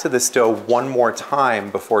come back to this dough one more time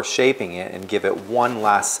before shaping it and give it one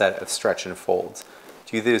last set of stretch and folds.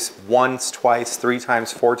 Do this once, twice, 3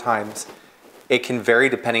 times, 4 times. It can vary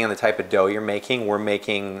depending on the type of dough you're making. We're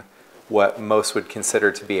making what most would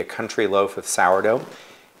consider to be a country loaf of sourdough.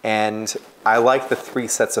 And I like the 3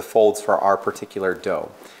 sets of folds for our particular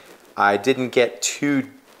dough. I didn't get too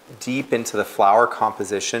deep into the flour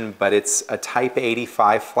composition, but it's a type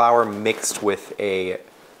 85 flour mixed with a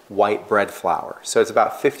white bread flour. So it's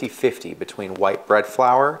about 50-50 between white bread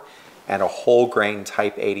flour and a whole grain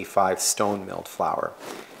type 85 stone milled flour.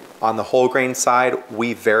 On the whole grain side,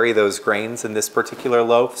 we vary those grains in this particular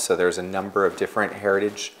loaf, so there's a number of different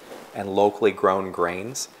heritage and locally grown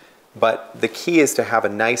grains. But the key is to have a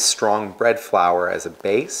nice strong bread flour as a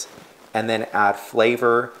base and then add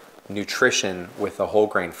flavor, nutrition with the whole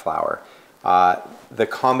grain flour. The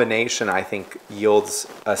combination, I think, yields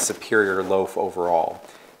a superior loaf overall.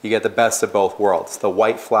 You get the best of both worlds. The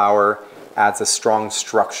white flour adds a strong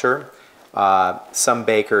structure. Some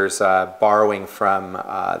bakers, borrowing from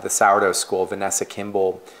the sourdough school, Vanessa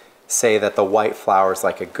Kimball, say that the white flour is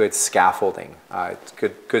like a good scaffolding,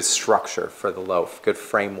 good structure for the loaf, good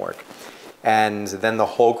framework. And then the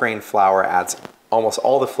whole grain flour adds almost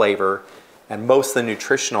all the flavor, and most of the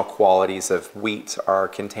nutritional qualities of wheat are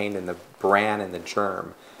contained in the bran and the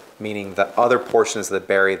germ, meaning the other portions of the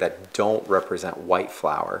berry that don't represent white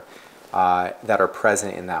flour that are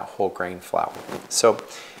present in that whole grain flour. So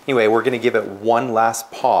anyway, we're going to give it one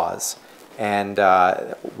last pause, and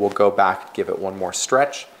we'll go back, give it one more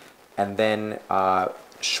stretch, and then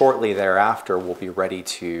shortly thereafter we'll be ready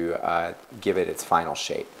to give it its final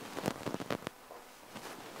shape.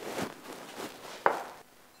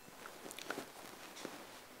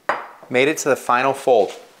 Made it to the final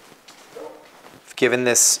fold. I've given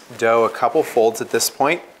this dough a couple folds at this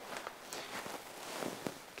point.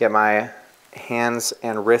 Get my hands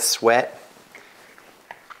and wrists wet.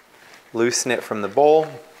 Loosen it from the bowl.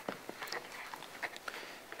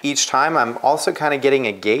 Each time I'm also kind of getting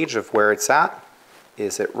a gauge of where it's at.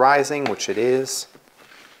 Is it rising, which it is.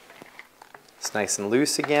 It's nice and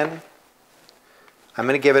loose again. I'm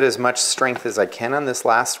going to give it as much strength as I can on this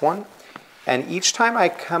last one. And each time I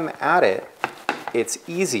come at it, it's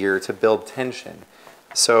easier to build tension.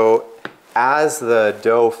 So as the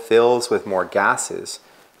dough fills with more gases,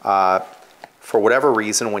 for whatever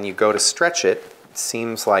reason, when you go to stretch it, it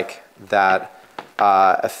seems like that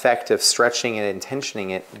effect of stretching it and tensioning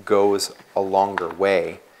it goes a longer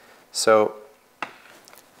way. So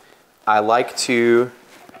I like to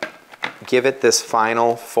give it this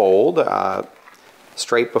final fold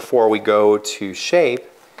straight before we go to shape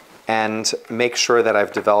and make sure that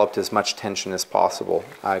I've developed as much tension as possible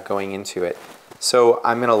going into it. So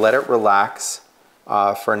I'm going to let it relax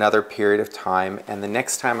for another period of time, and the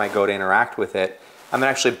next time I go to interact with it, I'm going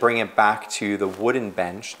to actually bring it back to the wooden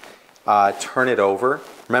bench, turn it over.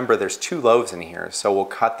 Remember, there's 2 loaves in here, so we'll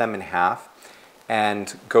cut them in half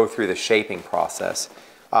and go through the shaping process.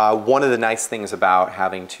 One of the nice things about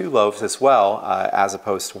having 2 loaves as well, as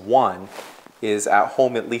opposed to 1, is at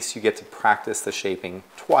home at least you get to practice the shaping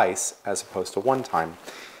twice as opposed to 1 time.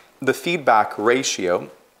 The feedback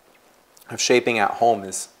ratio of shaping at home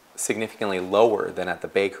is significantly lower than at the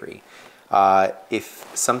bakery.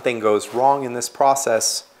 If something goes wrong in this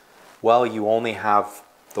process, well, you only have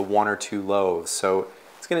the 1 or 2 loaves, so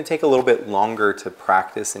it's going to take a little bit longer to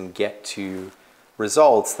practice and get to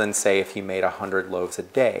results than, say, if you made 100 loaves a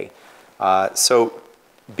day. So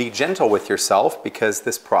be gentle with yourself because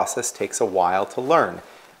this process takes a while to learn.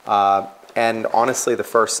 And honestly, the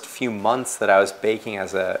first few months that I was baking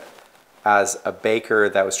as a baker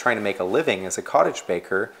that was trying to make a living as a cottage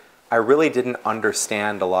baker, I really didn't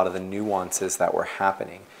understand a lot of the nuances that were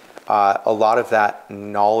happening. A lot of that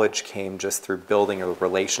knowledge came just through building a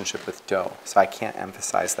relationship with dough, so I can't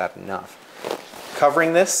emphasize that enough.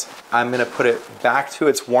 Covering this, I'm going to put it back to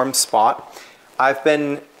its warm spot. I've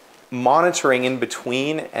been monitoring in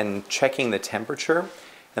between and checking the temperature,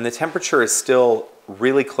 and the temperature is still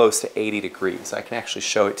really close to 80 degrees. I can actually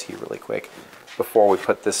show it to you really quick before we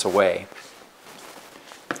put this away.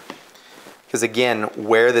 Because again,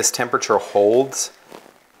 where this temperature holds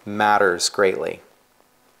matters greatly.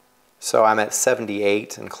 So I'm at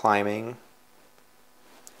 78 and climbing.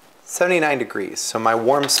 79 degrees, so my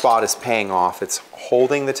warm spot is paying off. It's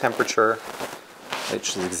holding the temperature,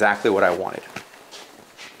 which is exactly what I wanted.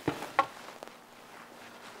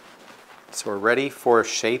 So we're ready for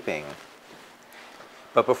shaping.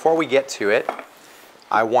 But before we get to it,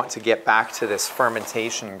 I want to get back to this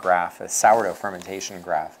fermentation graph, a sourdough fermentation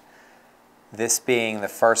graph. This being the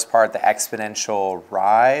first part, the exponential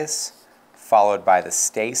rise, followed by the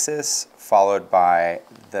stasis, followed by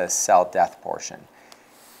the cell death portion.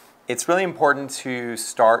 It's really important to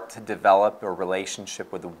start to develop a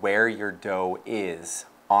relationship with where your dough is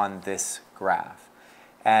on this graph.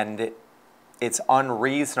 And it's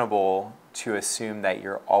unreasonable to assume that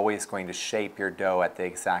you're always going to shape your dough at the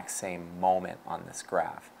exact same moment on this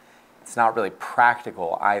graph. It's not really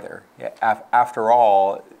practical either. After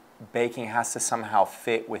all, baking has to somehow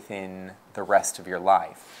fit within the rest of your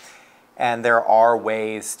life. And there are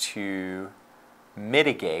ways to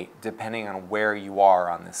mitigate depending on where you are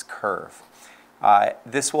on this curve.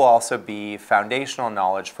 This will also be foundational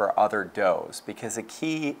knowledge for other doughs, because the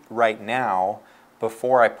key right now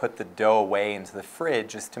before I put the dough away into the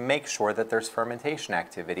fridge is to make sure that there's fermentation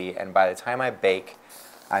activity, and by the time I bake,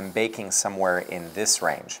 I'm baking somewhere in this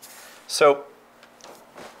range. So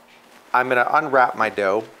I'm going to unwrap my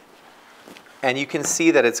dough, and you can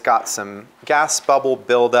see that it's got some gas bubble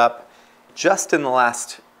buildup just in the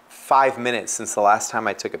last 5 minutes since the last time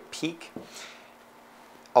I took a peek.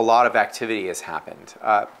 A lot of activity has happened.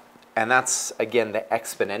 And that's, again, the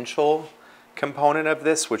exponential component of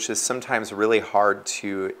this, which is sometimes really hard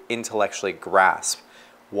to intellectually grasp,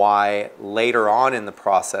 why later on in the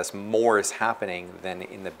process more is happening than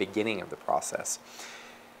in the beginning of the process.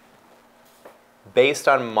 Based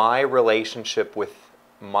on my relationship with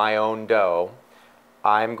my own dough,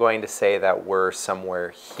 I'm going to say that we're somewhere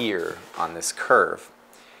here on this curve.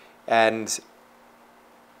 And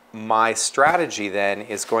my strategy then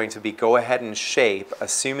is going to be go ahead and shape,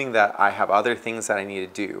 assuming that I have other things that I need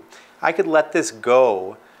to do. I could let this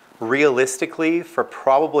go realistically for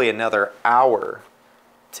probably another hour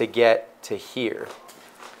to get to here.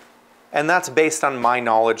 And that's based on my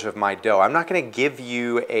knowledge of my dough. I'm not going to give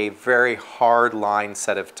you a very hard line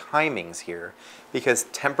set of timings here because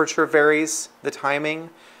temperature varies the timing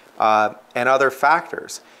and other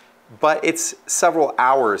factors. But it's several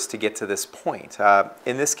hours to get to this point.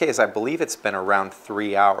 In this case, I believe it's been around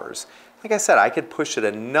 3 hours. Like I said, I could push it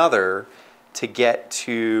another to get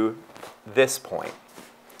to this point.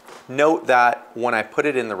 Note that when I put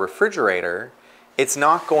it in the refrigerator, it's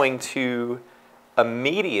not going to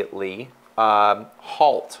immediately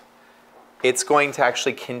halt. It's going to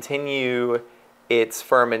actually continue its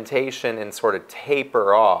fermentation and sort of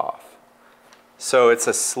taper off. So it's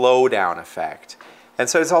a slowdown effect. And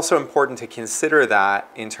so it's also important to consider that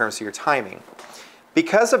in terms of your timing.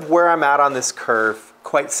 Because of where I'm at on this curve,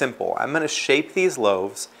 quite simple. I'm going to shape these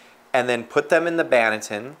loaves and then put them in the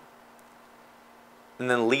Banneton and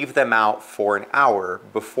then leave them out for an hour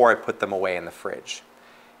before I put them away in the fridge.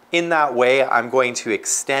 In that way, I'm going to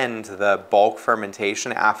extend the bulk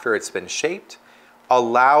fermentation after it's been shaped,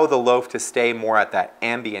 allow the loaf to stay more at that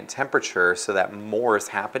ambient temperature so that more is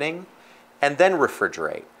happening, and then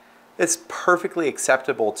refrigerate. It's perfectly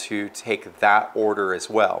acceptable to take that order as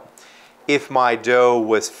well. If my dough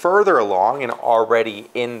was further along and already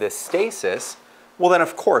in this stasis, well then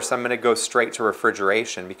of course I'm going to go straight to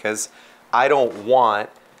refrigeration because I don't want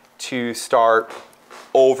to start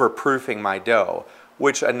overproofing my dough.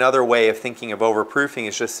 Which another way of thinking of overproofing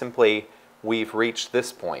is just simply we've reached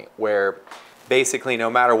this point where basically no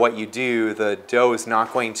matter what you do, the dough is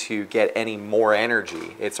not going to get any more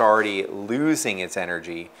energy. It's already losing its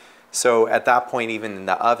energy. So at that point, even in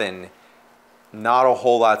the oven, not a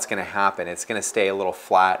whole lot's going to happen. It's going to stay a little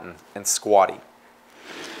flat and squatty.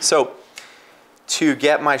 So to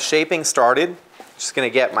get my shaping started, just going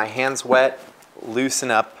to get my hands wet, loosen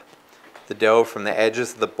up the dough from the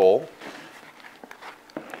edges of the bowl.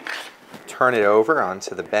 Turn it over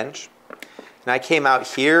onto the bench. And I came out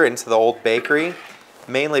here into the old bakery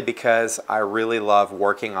mainly because I really love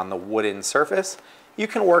working on the wooden surface. You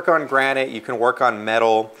can work on granite, you can work on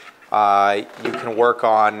metal, you can work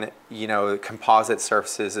on, you know, composite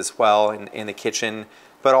surfaces as well in the kitchen,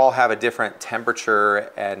 but all have a different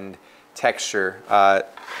temperature and texture.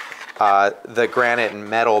 The granite and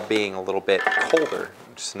metal being a little bit colder,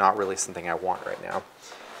 which is not really something I want right now.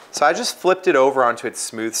 So I just flipped it over onto its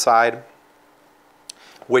smooth side,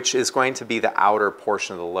 which is going to be the outer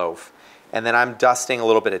portion of the loaf. And then I'm dusting a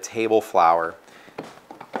little bit of table flour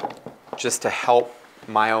just to help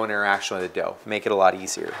my own interaction with the dough, make it a lot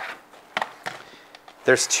easier.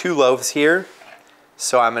 There's 2 loaves here,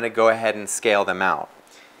 so I'm going to go ahead and scale them out.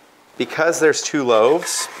 Because there's 2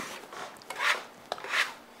 loaves,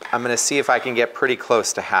 I'm going to see if I can get pretty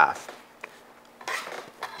close to half.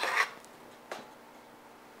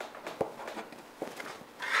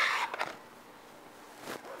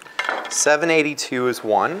 $7.82 is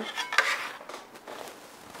one,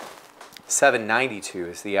 $7.92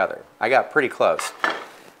 is the other. I got pretty close.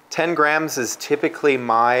 10 grams is typically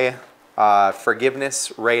my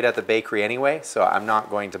forgiveness rate at the bakery anyway, so I'm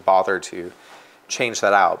not going to bother to change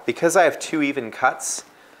that out. Because I have 2 even cuts,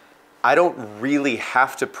 I don't really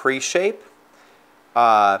have to pre-shape.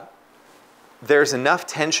 There's enough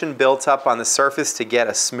tension built up on the surface to get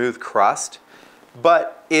a smooth crust.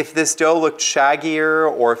 But if this dough looked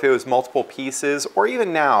shaggier, or if it was multiple pieces, or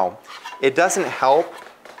even now, it doesn't help,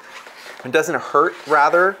 it doesn't hurt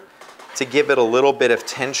rather, to give it a little bit of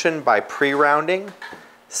tension by pre-rounding,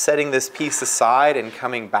 setting this piece aside and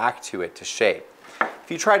coming back to it to shape.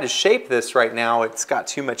 If you try to shape this right now, it's got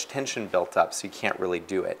too much tension built up, so you can't really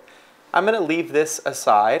do it. I'm going to leave this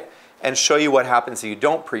aside and show you what happens if you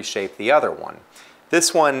don't pre-shape the other one.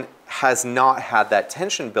 This one has not had that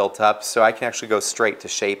tension built up, so I can actually go straight to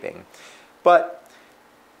shaping. But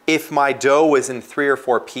if my dough was in 3 or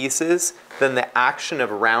 4 pieces, then the action of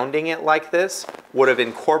rounding it like this would have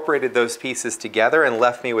incorporated those pieces together and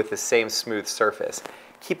left me with the same smooth surface.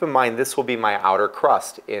 Keep in mind, this will be my outer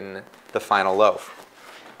crust in the final loaf.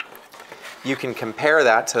 You can compare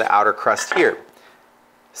that to the outer crust here.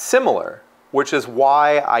 Similar, which is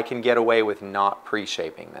why I can get away with not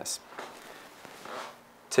pre-shaping this.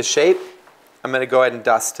 To shape, I'm going to go ahead and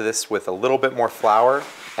dust this with a little bit more flour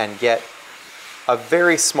and get a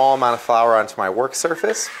very small amount of flour onto my work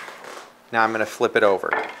surface. Now I'm going to flip it over.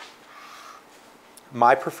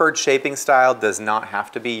 My preferred shaping style does not have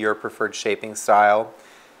to be your preferred shaping style.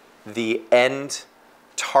 The end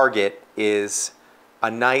target is a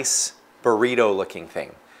nice burrito looking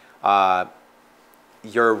thing.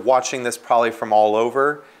 You're watching this probably from all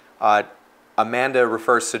over. Amanda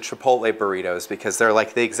refers to Chipotle burritos because they're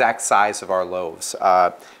like the exact size of our loaves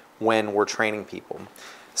when we're training people.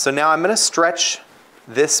 So now I'm going to stretch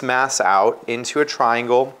this mass out into a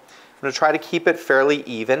triangle. I'm going to try to keep it fairly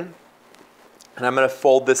even, and I'm going to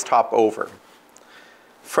fold this top over.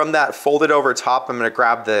 From that folded over top, I'm going to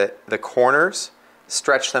grab the corners,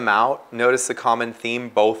 stretch them out. Notice the common theme,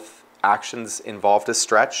 both actions involved a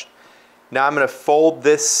stretch. Now I'm going to fold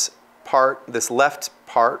this part, this left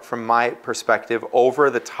part from my perspective, over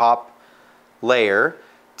the top layer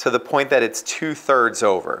to the point that it's 2/3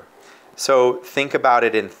 over. So think about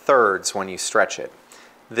it in thirds when you stretch it.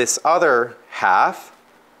 This other half,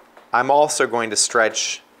 I'm also going to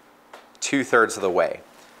stretch 2/3 of the way.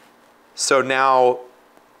 So now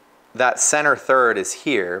that center third is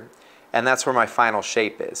here, and that's where my final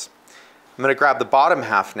shape is. I'm going to grab the bottom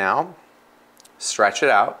half now, stretch it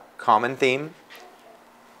out, common theme,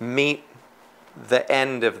 meet the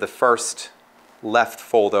end of the first left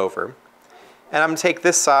fold over, and I'm going to take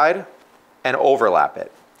this side and overlap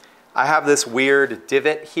it. I have this weird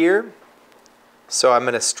divot here, so I'm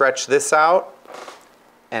going to stretch this out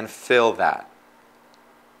and fill that.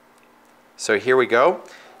 So here we go.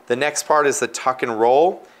 The next part is the tuck and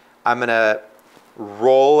roll. I'm going to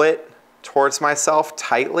roll it towards myself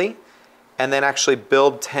tightly and then actually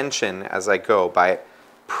build tension as I go by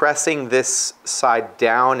pressing this side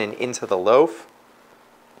down and into the loaf.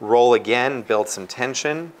 Roll again, build some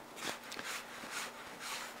tension,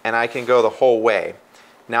 and I can go the whole way.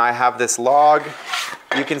 Now I have this log.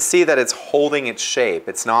 You can see that it's holding its shape.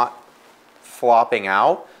 It's not flopping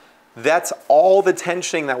out. That's all the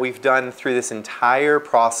tensioning that we've done through this entire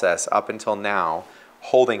process up until now,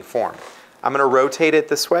 holding form. I'm going to rotate it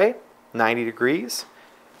this way, 90 degrees,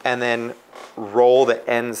 and then roll the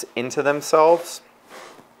ends into themselves.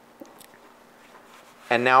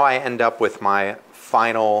 And now I end up with my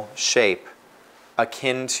final shape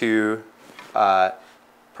akin to a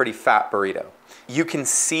pretty fat burrito. You can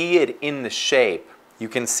see it in the shape. You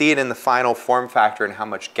can see it in the final form factor and how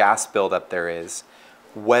much gas buildup there is,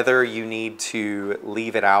 whether you need to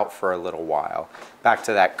leave it out for a little while. Back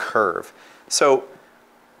to that curve. So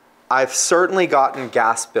I've certainly gotten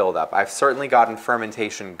gas buildup. I've certainly gotten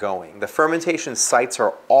fermentation going. The fermentation sites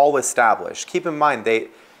are all established. Keep in mind, they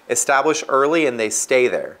establish early and they stay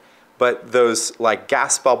there. But those like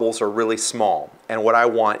gas bubbles are really small. And what I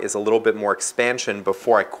want is a little bit more expansion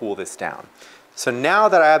before I cool this down. So now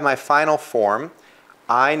that I have my final form,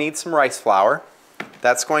 I need some rice flour.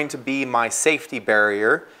 That's going to be my safety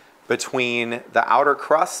barrier between the outer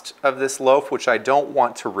crust of this loaf, which I don't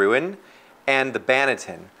want to ruin, and the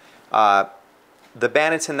banneton. The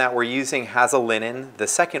banneton that we're using has a linen. The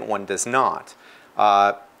second one does not.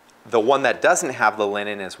 The one that doesn't have the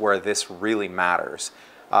linen is where this really matters.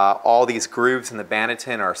 All these grooves in the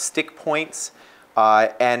banneton are stick points,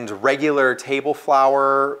 and regular table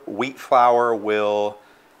flour, wheat flour will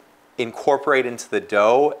incorporate into the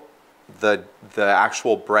dough. The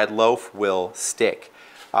actual bread loaf will stick,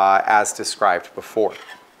 as described before.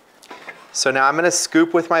 So now I'm going to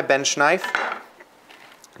scoop with my bench knife,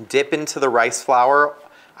 dip into the rice flour.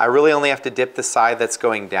 I really only have to dip the side that's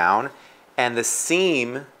going down, and the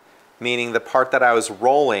seam, meaning the part that I was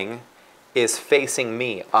rolling, is facing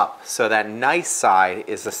me up. So that nice side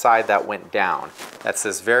is the side that went down. That's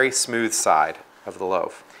this very smooth side of the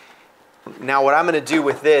loaf. Now what I'm going to do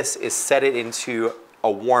with this is set it into a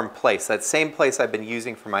warm place. That same place I've been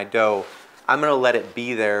using for my dough, I'm going to let it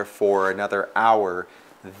be there for another hour.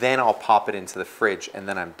 Then I'll pop it into the fridge and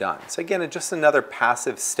then I'm done. So again, just another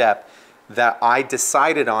passive step that I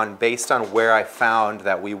decided on based on where I found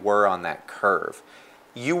that we were on that curve.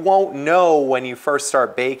 You won't know when you first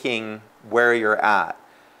start baking where you're at.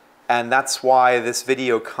 And that's why this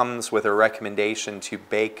video comes with a recommendation to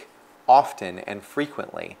bake often and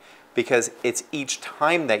frequently, because it's each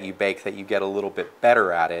time that you bake that you get a little bit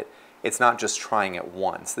better at it. It's not just trying it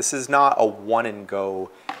once. This is not a one and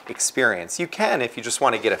go experience. You can if you just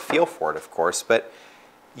want to get a feel for it, of course, but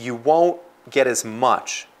you won't get as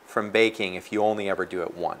much from baking if you only ever do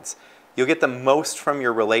it once. You'll get the most from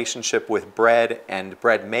your relationship with bread and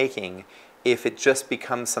bread making if it just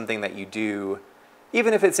becomes something that you do,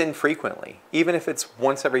 even if it's infrequently, even if it's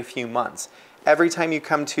once every few months. Every time you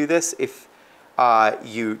come to this, if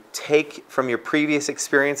you take from your previous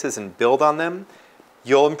experiences and build on them,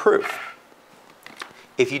 you'll improve.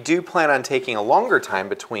 If you do plan on taking a longer time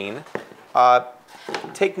between,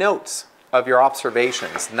 take notes of your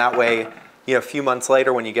observations, and that way, a few months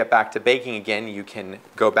later when you get back to baking again, you can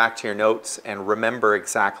go back to your notes and remember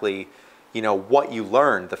exactly what you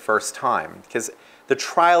learned the first time, because the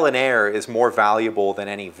trial and error is more valuable than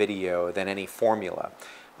any video, than any formula.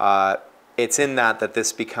 It's in that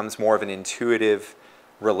this becomes more of an intuitive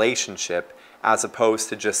relationship as opposed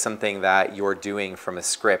to just something that you're doing from a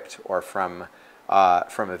script or from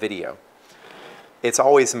from a video. It's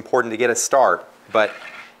always important to get a start, but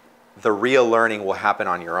the real learning will happen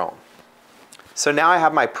on your own. So now I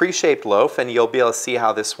have my pre-shaped loaf, and you'll be able to see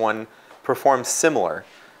how this one performs similar.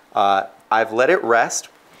 I've let it rest.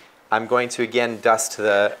 I'm going to again dust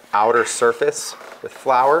the outer surface with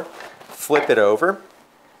flour, flip it over.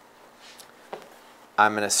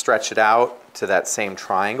 I'm going to stretch it out to that same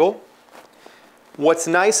triangle. What's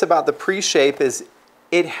nice about the pre-shape is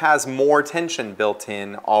it has more tension built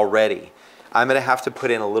in already. I'm going to have to put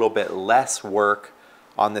in a little bit less work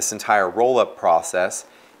on this entire roll-up process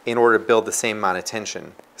in order to build the same amount of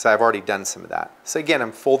tension. So I've already done some of that. So again,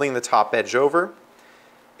 I'm folding the top edge over,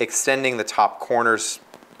 extending the top corners,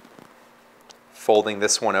 folding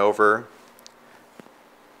this one over,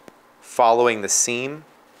 following the seam,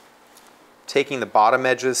 taking the bottom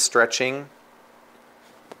edges, stretching,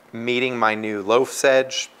 meeting my new loaf's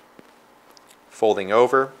edge, folding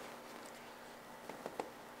over,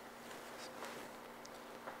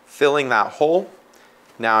 filling that hole.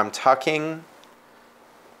 Now I'm tucking,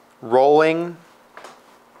 rolling,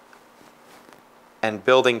 and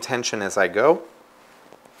building tension as I go.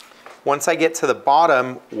 Once I get to the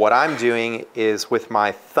bottom, what I'm doing is with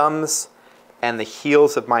my thumbs and the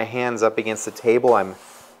heels of my hands up against the table, I'm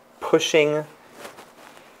pushing,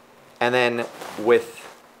 and then with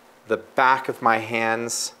the back of my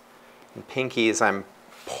hands and pinkies, I'm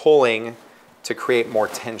pulling to create more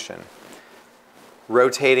tension.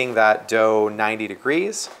 Rotating that dough 90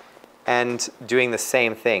 degrees and doing the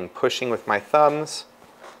same thing, pushing with my thumbs,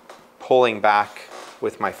 pulling back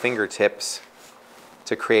with my fingertips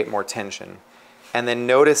to create more tension. And then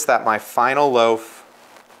notice that my final loaf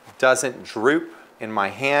doesn't droop in my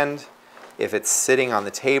hand. If it's sitting on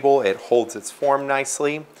the table, it holds its form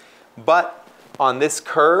nicely. But on this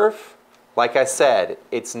curve, like I said,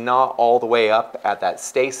 it's not all the way up at that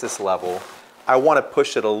stasis level. I want to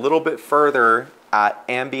push it a little bit further at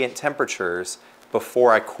ambient temperatures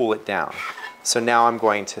before I cool it down. So now I'm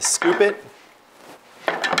going to scoop it,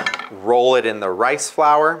 roll it in the rice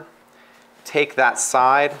flour, take that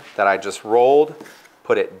side that I just rolled,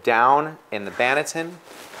 put it down in the banneton,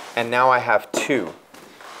 and now I have two.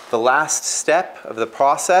 The last step of the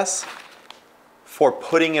process for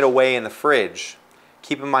putting it away in the fridge.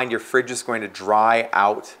 Keep in mind your fridge is going to dry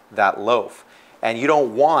out that loaf, and you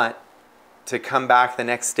don't want to come back the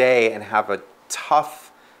next day and have a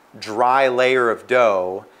tough, dry layer of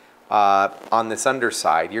dough on this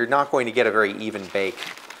underside. You're not going to get a very even bake.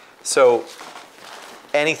 So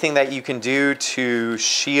anything that you can do to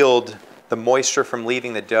shield the moisture from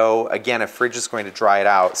leaving the dough, again, a fridge is going to dry it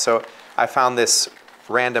out. So I found this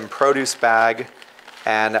random produce bag,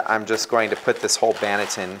 and I'm just going to put this whole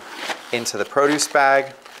banneton into the produce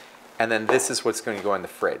bag, and then this is what's going to go in the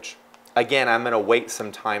fridge. Again, I'm going to wait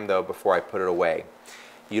some time though before I put it away.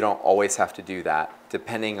 You don't always have to do that,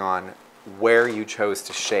 depending on where you chose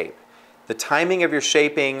to shape. The timing of your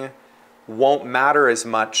shaping won't matter as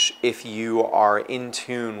much if you are in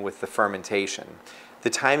tune with the fermentation. The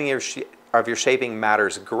timing of your shaping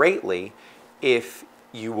matters greatly if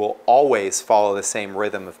you will always follow the same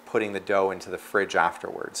rhythm of putting the dough into the fridge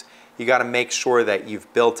afterwards. You got to make sure that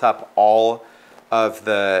you've built up all of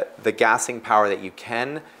the gassing power that you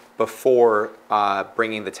can before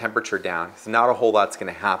bringing the temperature down. Not a whole lot's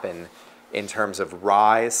going to happen in terms of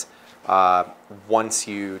rise once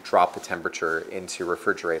you drop the temperature into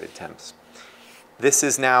refrigerated temps. This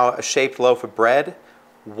is now a shaped loaf of bread.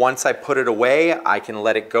 Once I put it away, I can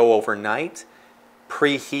let it go overnight,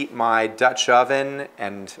 preheat my Dutch oven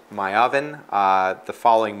and my oven the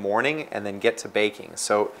following morning, and then get to baking.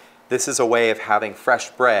 So this is a way of having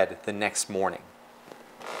fresh bread the next morning.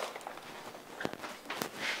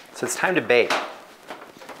 So it's time to bake.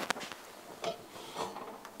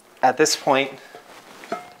 At this point,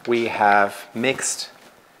 we have mixed,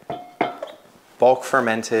 bulk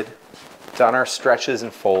fermented, done our stretches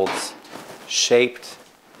and folds, shaped,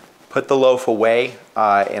 put the loaf away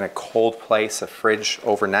in a cold place, a fridge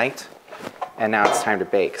overnight, and now it's time to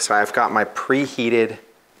bake. So I've got my preheated,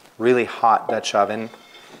 really hot Dutch oven.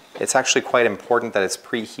 It's actually quite important that it's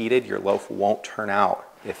preheated. Your loaf won't turn out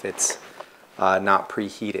if it's not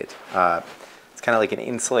preheated. It's kind of like an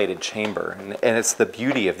insulated chamber, and it's the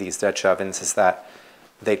beauty of these Dutch ovens is that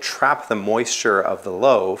they trap the moisture of the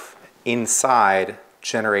loaf inside,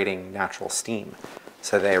 generating natural steam.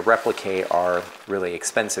 So they replicate our really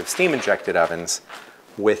expensive steam-injected ovens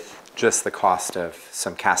with just the cost of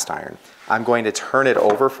some cast iron. I'm going to turn it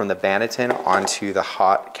over from the banneton onto the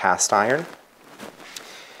hot cast iron.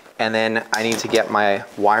 And then I need to get my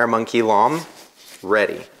wire monkey lom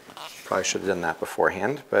ready. Probably should have done that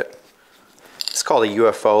beforehand, but It's called a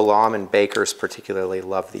UFO lom, and bakers particularly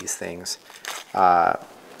love these things.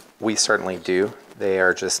 We certainly do. They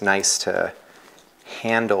are just nice to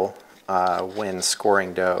handle when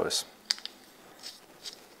scoring doughs.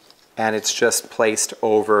 And it's just placed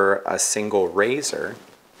over a single razor.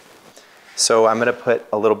 So I'm going to put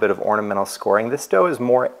a little bit of ornamental scoring. This dough is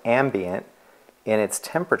more ambient in its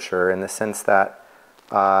temperature in the sense that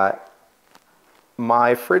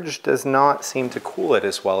my fridge does not seem to cool it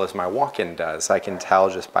as well as my walk-in does. I can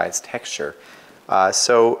tell just by its texture.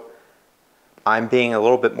 So I'm being a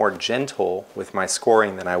little bit more gentle with my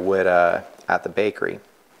scoring than I would at the bakery.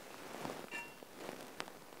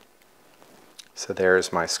 So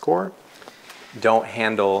there's my score. Don't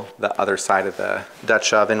handle the other side of the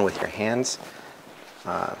Dutch oven with your hands.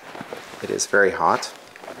 It is very hot.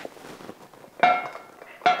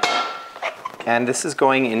 And this is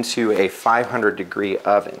going into a 500-degree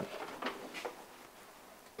oven.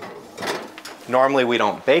 Normally we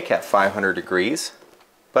don't bake at 500 degrees,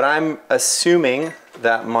 but I'm assuming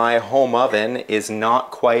that my home oven is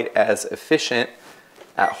not quite as efficient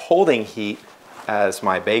at holding heat as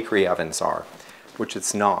my bakery ovens are, which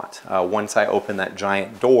it's not. Once I open that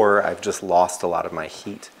giant door, I've just lost a lot of my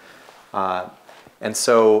heat. And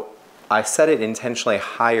so I set it intentionally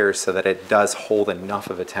higher so that it does hold enough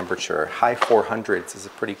of a temperature. High 400s is a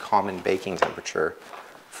pretty common baking temperature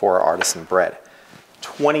for artisan bread.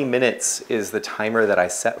 20 minutes is the timer that I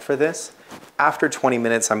set for this. After 20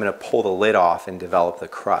 minutes, I'm going to pull the lid off and develop the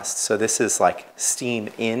crust. So this is like steam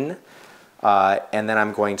in, and then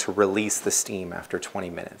I'm going to release the steam after 20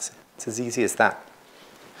 minutes. It's as easy as that.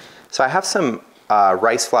 So I have some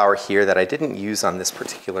rice flour here that I didn't use on this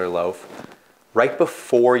particular loaf. Right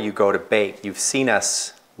before you go to bake, you've seen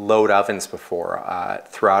us load ovens before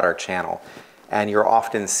throughout our channel. And you're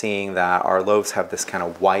often seeing that our loaves have this kind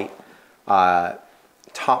of white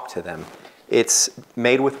top to them. It's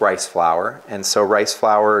made with rice flour, and so rice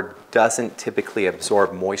flour doesn't typically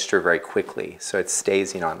absorb moisture very quickly, so it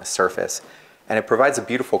stays on the surface. And it provides a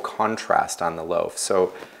beautiful contrast on the loaf.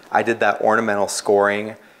 So I did that ornamental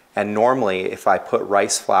scoring, and normally if I put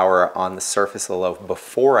rice flour on the surface of the loaf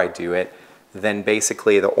before I do it, then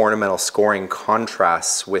basically the ornamental scoring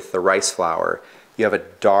contrasts with the rice flour. You have a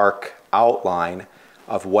dark outline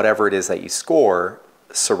of whatever it is that you score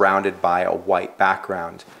surrounded by a white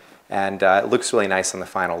background. And it looks really nice on the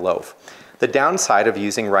final loaf. The downside of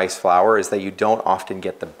using rice flour is that you don't often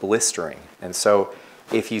get the blistering. And so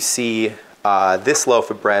if you see this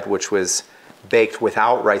loaf of bread, which was baked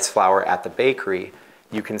without rice flour at the bakery,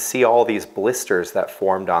 you can see all these blisters that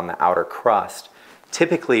formed on the outer crust.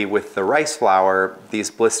 Typically with the rice flour, these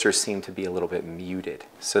blisters seem to be a little bit muted.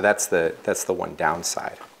 So that's the one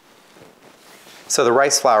downside. So the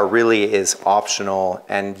rice flour really is optional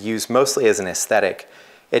and used mostly as an aesthetic.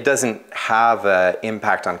 It doesn't have an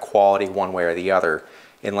impact on quality one way or the other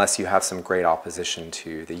unless you have some great opposition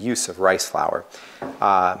to the use of rice flour.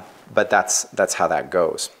 But that's how that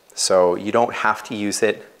goes. So you don't have to use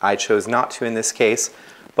it. I chose not to in this case,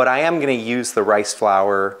 but I am going to use the rice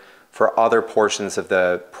flour for other portions of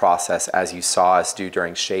the process, as you saw us do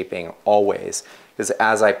during shaping always. Because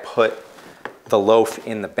as I put the loaf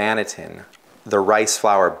in the banneton, the rice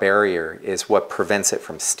flour barrier is what prevents it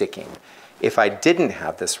from sticking. If I didn't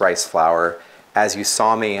have this rice flour, as you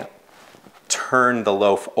saw me turn the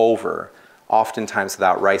loaf over, oftentimes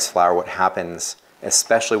without rice flour, what happens,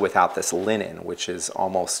 especially without this linen, which is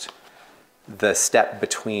almost the step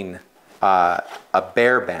between a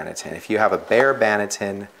bare banneton. If you have a bare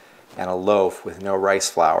banneton and a loaf with no rice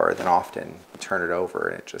flour, then often you turn it over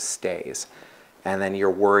and it just stays. And then you're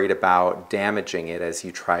worried about damaging it as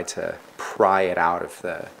you try to pry it out of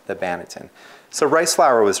the banneton. So rice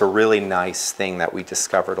flour was a really nice thing that we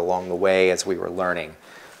discovered along the way as we were learning.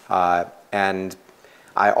 And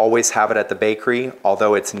I always have it at the bakery,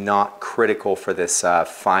 although it's not critical for this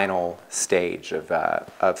final stage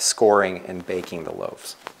of scoring and baking the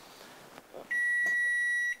loaves.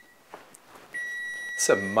 It's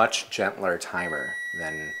a much gentler timer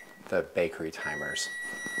than the bakery timers.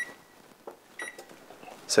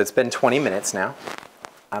 So it's been 20 minutes now.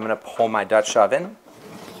 I'm going to pull my Dutch oven.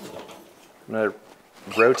 I'm going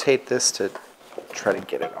to rotate this to try to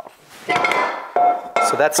get it off.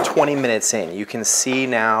 So that's 20 minutes in. You can see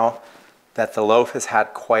now that the loaf has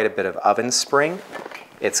had quite a bit of oven spring.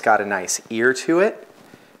 It's got a nice ear to it.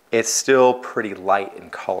 It's still pretty light in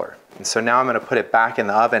color. And so now I'm going to put it back in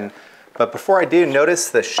the oven. But before I do, notice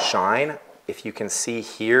the shine. If you can see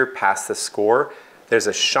here past the score, there's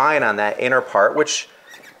a shine on that inner part, which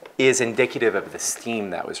is indicative of the steam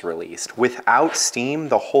that was released. Without steam,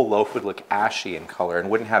 the whole loaf would look ashy in color and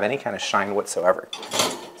wouldn't have any kind of shine whatsoever.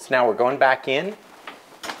 So now we're going back in,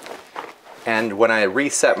 and when I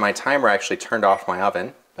reset my timer, I actually turned off my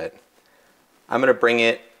oven, but I'm gonna bring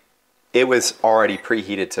it, it was already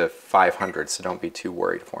preheated to 500, so don't be too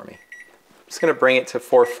worried for me. I'm just gonna bring it to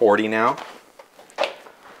 440 now.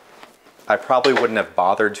 I probably wouldn't have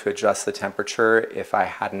bothered to adjust the temperature if I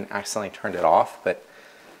hadn't accidentally turned it off, but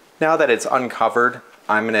now that it's uncovered,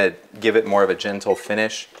 I'm gonna give it more of a gentle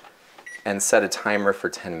finish and set a timer for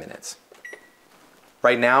 10 minutes.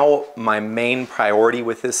 Right now, my main priority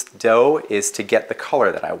with this dough is to get the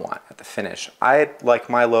color that I want at the finish. I like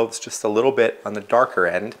my loaves just a little bit on the darker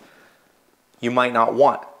end. You might not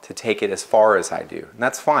want to take it as far as I do, and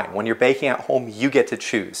that's fine. When you're baking at home, you get to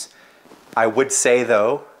choose. I would say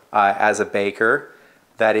though, as a baker,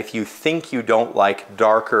 that if you think you don't like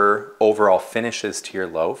darker overall finishes to your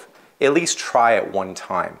loaf, at least try it one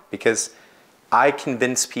time, because I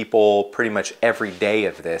convince people pretty much every day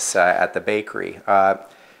of this at the bakery.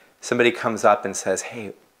 Somebody comes up and says,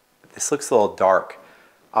 hey, this looks a little dark.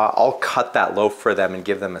 I'll cut that loaf for them and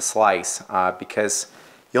give them a slice because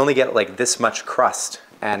you only get like this much crust,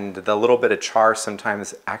 and the little bit of char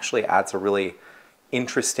sometimes actually adds a really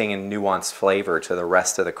interesting and nuanced flavor to the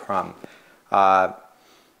rest of the crumb.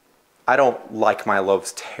 I don't like my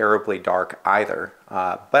loaves terribly dark either,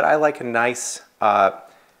 but I like a nice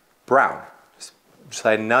brown. Just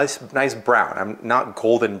a nice brown. I'm not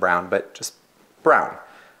golden brown, but just brown.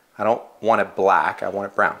 I don't want it black, I want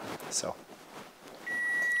it brown. So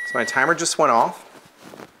my timer just went off,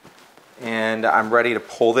 and I'm ready to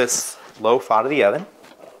pull this loaf out of the oven.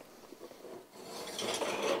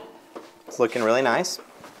 It's looking really nice.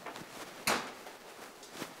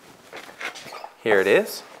 Here it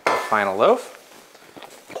is, the final loaf.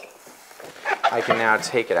 I can now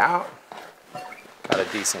take it out. Got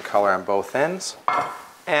a decent color on both ends.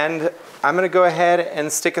 And I'm gonna go ahead and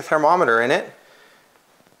stick a thermometer in it.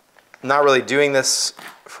 I'm not really doing this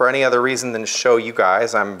for any other reason than to show you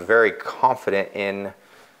guys. I'm very confident in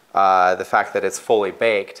the fact that it's fully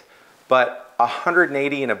baked. But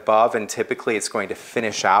 180 and above, and typically it's going to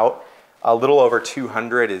finish out. A little over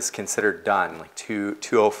 200 is considered done, like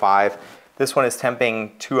 205. This one is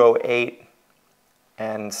temping 208,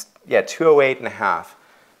 and yeah, 208 and a half.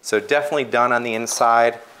 So definitely done on the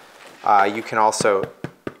inside. You can also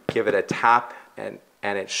give it a tap, and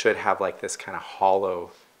it should have like this kind of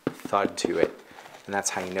hollow thud to it. And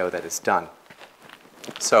that's how you know that it's done.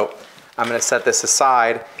 So I'm gonna set this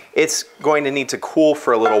aside. It's going to need to cool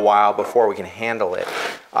for a little while before we can handle it.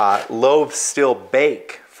 Loaves still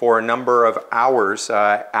bake for a number of hours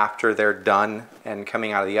after they're done and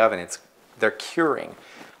coming out of the oven. They're curing.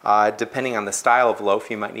 Depending on the style of loaf,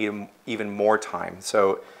 you might need even more time.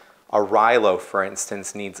 So a rye loaf, for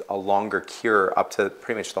instance, needs a longer cure up to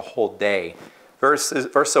pretty much the whole day.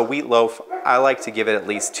 Versus a wheat loaf, I like to give it at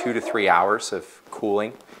least 2 to 3 hours of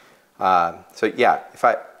cooling. So yeah,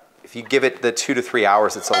 if you give it the 2 to 3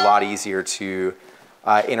 hours, it's a lot easier to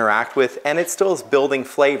interact with, and it still is building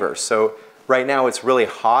flavor. So right now it's really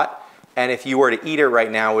hot, and if you were to eat it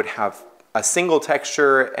right now, it would have a single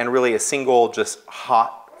texture and really a single just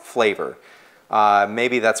hot flavor.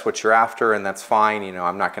 Maybe that's what you're after, and that's fine. You know,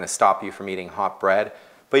 I'm not going to stop you from eating hot bread,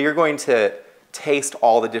 but you're going to taste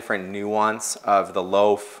all the different nuance of the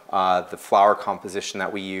loaf, the flour composition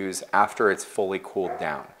that we use after it's fully cooled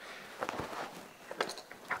down.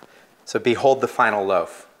 So behold the final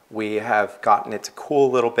loaf. We have gotten it to cool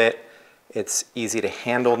a little bit. It's easy to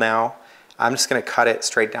handle now. I'm just going to cut it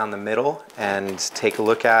straight down the middle and take a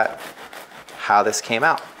look at how this came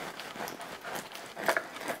out.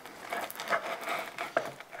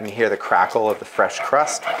 And you hear the crackle of the fresh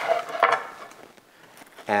crust.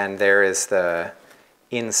 And there is the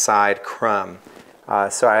inside crumb.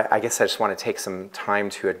 So I guess I just want to take some time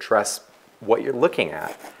to address what you're looking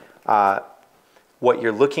at. What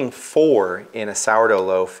you're looking for in a sourdough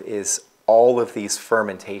loaf is all of these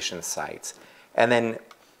fermentation sites. And then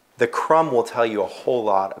the crumb will tell you a whole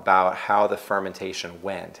lot about how the fermentation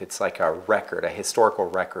went. It's like a record, a historical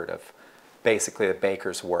record of basically the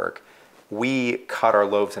baker's work. We cut our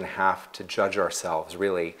loaves in half to judge ourselves,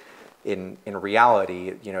 really. In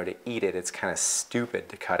reality, you know, to eat it, it's kind of stupid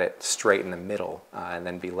to cut it straight in the middle and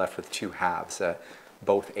then be left with two halves,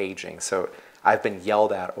 both aging. So I've been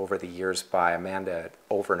yelled at over the years by Amanda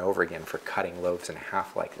over and over again for cutting loaves in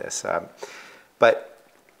half like this. But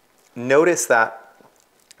notice that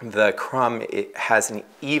the crumb, it has an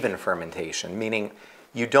even fermentation, meaning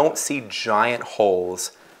you don't see giant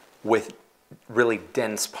holes with really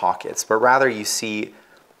dense pockets, but rather you see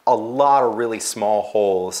a lot of really small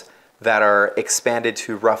holes that are expanded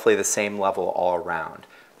to roughly the same level all around.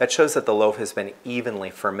 That shows that the loaf has been evenly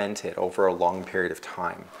fermented over a long period of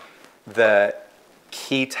time. The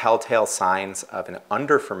key telltale signs of an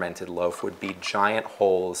under-fermented loaf would be giant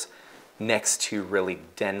holes next to really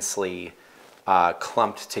densely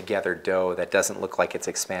clumped together dough that doesn't look like it's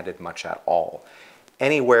expanded much at all.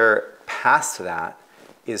 Anywhere past that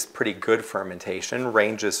is pretty good fermentation,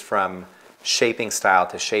 ranges from shaping style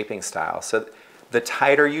to shaping style. So the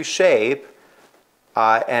tighter you shape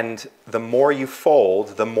and the more you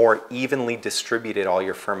fold, the more evenly distributed all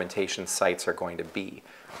your fermentation sites are going to be.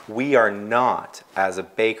 We are not, as a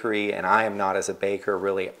bakery, and I am not as a baker,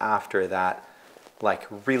 really after that like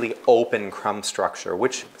really open crumb structure,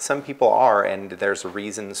 which some people are, and there's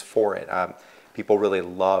reasons for it. People really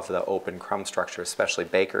love the open crumb structure, especially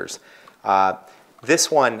bakers.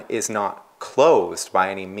 This one is not closed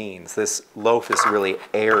by any means. This loaf is really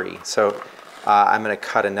airy. So I'm gonna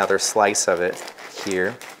cut another slice of it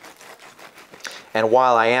here. And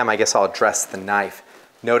while I guess I'll address the knife.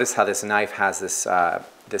 Notice how this knife has this,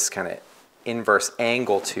 this kind of inverse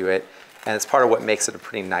angle to it. And it's part of what makes it a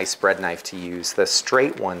pretty nice bread knife to use. The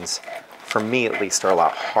straight ones, for me at least, are a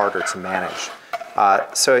lot harder to manage.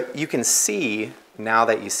 So you can see, now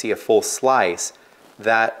that you see a full slice,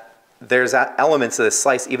 that there's elements of this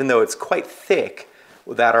slice, even though it's quite thick,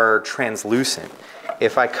 that are translucent.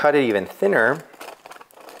 If I cut it even thinner,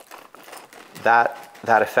 that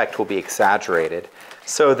effect will be exaggerated.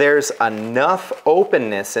 So there's enough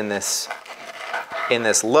openness in this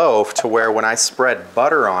loaf to where when I spread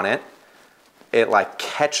butter on it, it like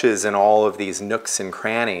catches in all of these nooks and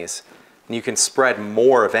crannies, and you can spread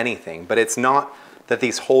more of anything, but it's not that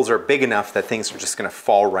these holes are big enough that things are just gonna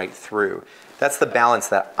fall right through. That's the balance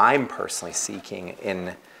that I'm personally seeking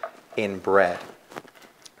in bread.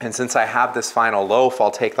 And since I have this final loaf,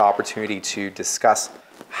 I'll take the opportunity to discuss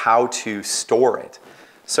how to store it.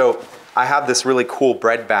 So I have this really cool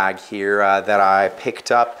bread bag here that I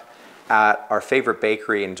picked up at our favorite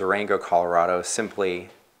bakery in Durango, Colorado,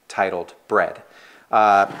 simply titled Bread.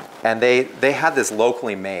 And they had this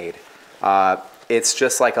locally made. It's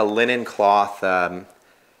just like a linen cloth,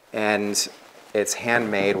 and it's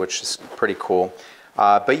handmade, which is pretty cool.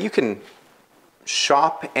 But you can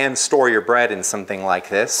shop and store your bread in something like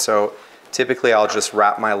this. So typically I'll just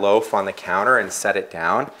wrap my loaf on the counter and set it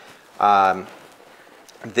down.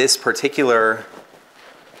 This particular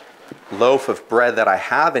loaf of bread that I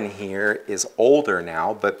have in here is older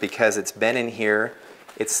now, but because it's been in here,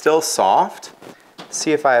 it's still soft.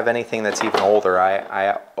 See if I have anything that's even older.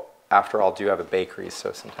 After all, do have a bakery,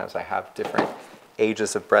 so sometimes I have different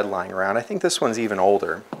ages of bread lying around. I think this one's even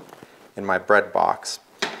older in my bread box.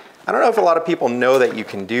 I don't know if a lot of people know that you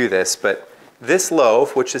can do this, but this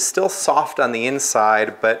loaf, which is still soft on the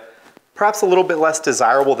inside, but perhaps a little bit less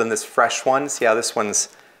desirable than this fresh one. See how this one's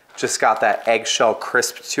just got that eggshell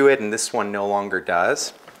crisp to it, and this one no longer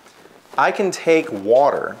does. I can take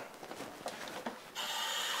water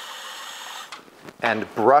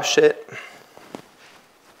and brush it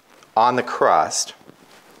on the crust.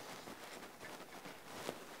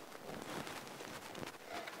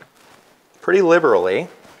 Pretty liberally,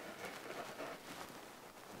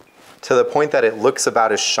 to the point that it looks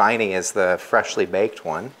about as shiny as the freshly baked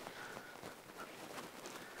one.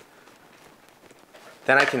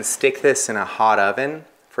 Then I can stick this in a hot oven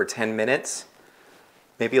for 10 minutes,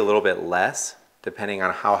 maybe a little bit less, depending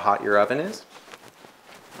on how hot your oven is.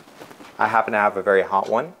 I happen to have a very hot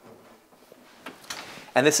one.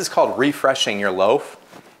 And this is called refreshing your loaf.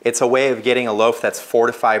 It's a way of getting a loaf that's 4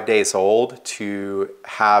 to 5 days old to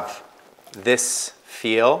have this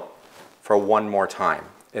feel for one more time.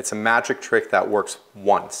 It's a magic trick that works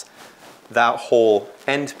once. That whole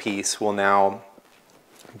end piece will now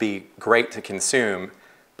be great to consume,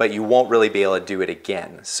 but you won't really be able to do it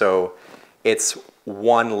again. So it's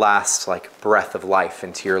one last like breath of life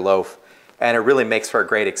into your loaf. And it really makes for a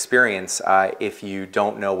great experience if you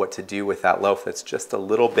don't know what to do with that loaf that's just a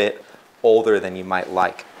little bit older than you might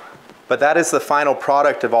like. But that is the final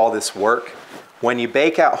product of all this work. When you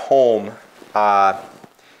bake at home,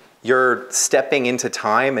 you're stepping into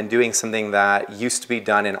time and doing something that used to be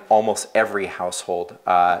done in almost every household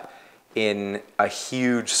in a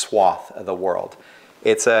huge swath of the world.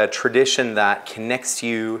 It's a tradition that connects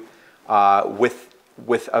you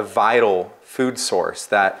with a vital food source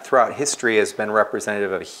that throughout history has been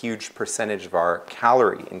representative of a huge percentage of our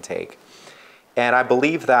calorie intake. And I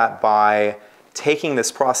believe that by taking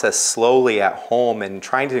this process slowly at home and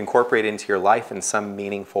trying to incorporate it into your life in some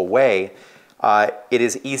meaningful way, it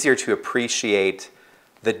is easier to appreciate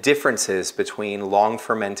the differences between long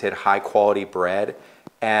fermented, high quality bread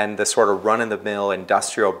and the sort of run-of-the-mill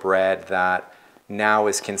industrial bread that now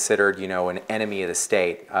is considered, you know, an enemy of the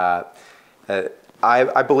state.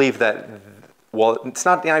 I believe that, well, it's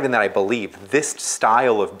not even that I believe, this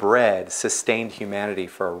style of bread sustained humanity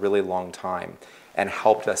for a really long time and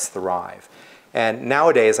helped us thrive. And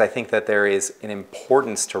nowadays, I think that there is an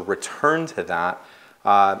importance to return to that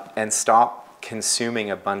and stop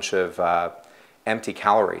consuming a bunch of empty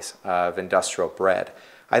calories of industrial bread.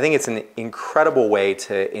 I think it's an incredible way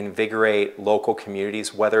to invigorate local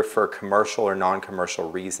communities, whether for commercial or non-commercial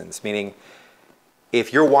reasons. Meaning,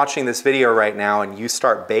 if you're watching this video right now and you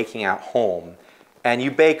start baking at home, and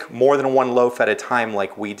you bake more than one loaf at a time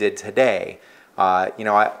like we did today, you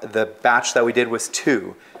know, the batch that we did was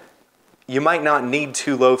 2. You might not need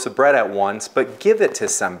 2 loaves of bread at once, but give it to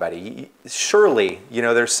somebody. Surely, you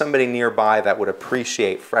know, there's somebody nearby that would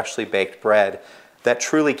appreciate freshly baked bread that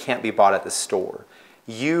truly can't be bought at the store.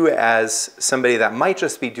 You, as somebody that might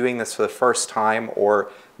just be doing this for the first time,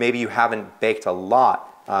 or maybe you haven't baked a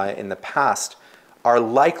lot in the past, are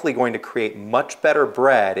likely going to create much better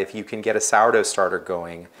bread if you can get a sourdough starter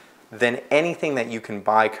going than anything that you can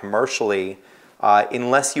buy commercially,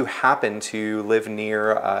 unless you happen to live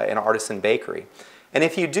near an artisan bakery. And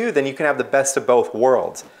if you do, then you can have the best of both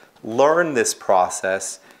worlds. Learn this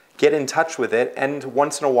process, get in touch with it, and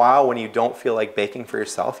once in a while when you don't feel like baking for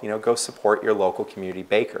yourself, you know, go support your local community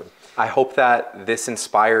baker. I hope that this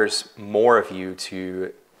inspires more of you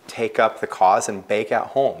to take up the cause and bake at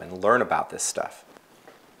home and learn about this stuff.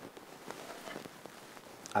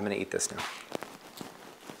 I'm gonna eat this now.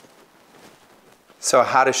 So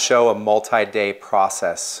how to show a multi-day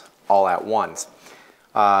process all at once.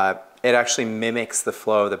 It actually mimics the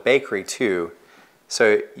flow of the bakery too.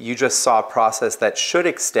 So you just saw a process that should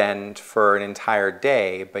extend for an entire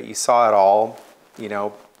day, but you saw it all, you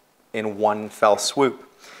know, in one fell swoop.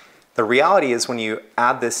 The reality is when you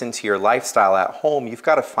add this into your lifestyle at home, you've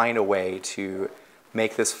got to find a way to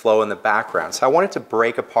make this flow in the background. So I wanted to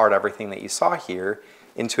break apart everything that you saw here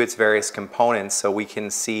into its various components so we can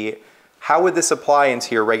see how would this apply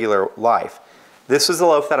into your regular life. This was a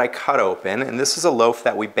loaf that I cut open, and this is a loaf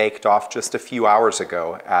that we baked off just a few hours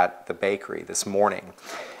ago at the bakery this morning.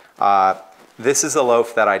 This is a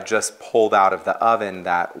loaf that I just pulled out of the oven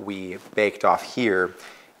that we baked off here.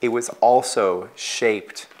 It was also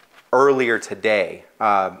shaped earlier today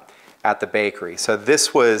at the bakery. So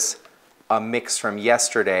this was a mix from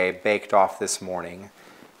yesterday baked off this morning.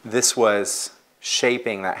 This was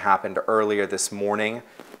shaping that happened earlier this morning,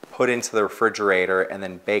 put into the refrigerator and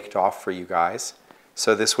then baked off for you guys.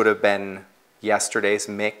 So this would have been yesterday's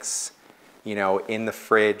mix, you know, in the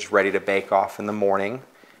fridge, ready to bake off in the morning.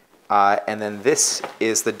 And then this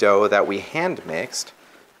is the dough that we hand mixed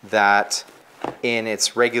that in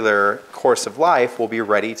its regular course of life will be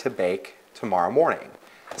ready to bake tomorrow morning.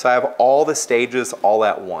 So I have all the stages all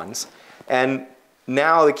at once. And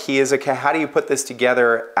now the key is, okay, how do you put this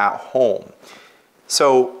together at home?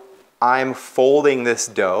 So I'm folding this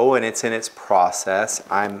dough and it's in its process.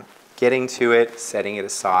 I'm getting to it, setting it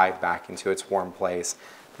aside back into its warm place,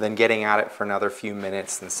 then getting at it for another few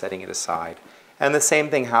minutes and setting it aside. And the same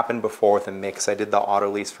thing happened before with the mix. I did the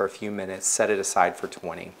autolyse for a few minutes, set it aside for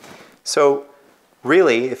 20. So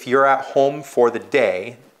really, if you're at home for the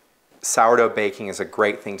day, sourdough baking is a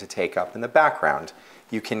great thing to take up in the background.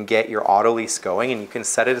 You can get your autolyse going and you can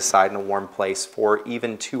set it aside in a warm place for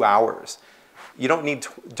even 2 hours. You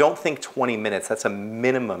don't think 20 minutes, that's a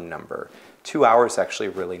minimum number. 2 hours is actually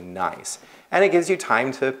really nice. And it gives you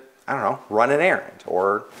time to, I don't know, run an errand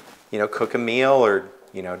or, you know, cook a meal or,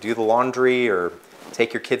 you know, do the laundry or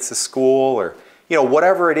take your kids to school or, you know,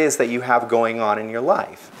 whatever it is that you have going on in your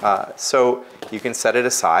life. So you can set it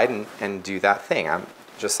aside and do that thing.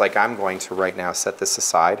 Just like I'm going to right now set this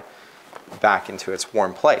aside back into its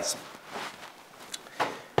warm place.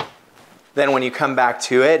 Then when you come back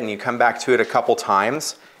to it, and you come back to it a couple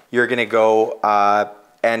times, you're gonna go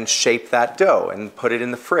and shape that dough and put it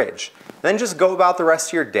in the fridge. Then just go about the rest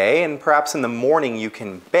of your day, and perhaps in the morning you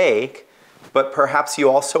can bake, but perhaps you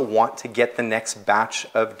also want to get the next batch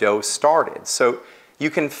of dough started. So you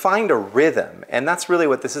can find a rhythm, and that's really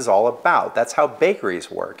what this is all about. That's how bakeries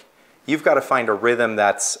work. You've got to find a rhythm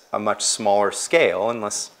that's a much smaller scale,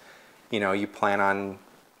 unless, you know, you plan on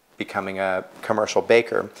becoming a commercial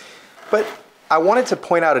baker. But I wanted to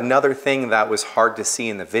point out another thing that was hard to see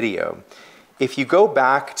in the video. If you go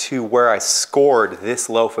back to where I scored this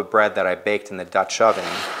loaf of bread that I baked in the Dutch oven,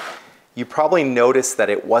 you probably noticed that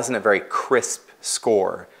it wasn't a very crisp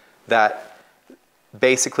score, that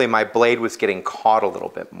basically my blade was getting caught a little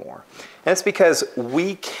bit more. And it's because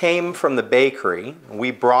we came from the bakery,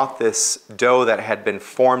 we brought this dough that had been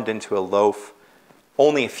formed into a loaf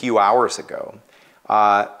only a few hours ago.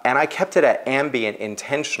 And I kept it at ambient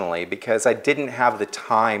intentionally because I didn't have the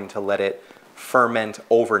time to let it ferment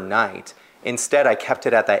overnight. Instead, I kept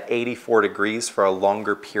it at that 84 degrees for a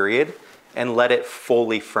longer period and let it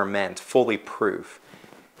fully ferment, fully proof.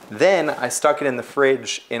 Then I stuck it in the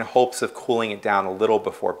fridge in hopes of cooling it down a little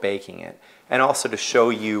before baking it, and also to show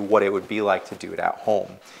you what it would be like to do it at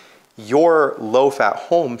home. Your loaf at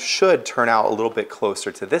home should turn out a little bit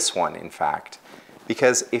closer to this one, in fact,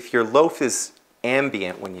 because if your loaf is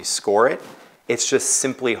ambient when you score it, it's just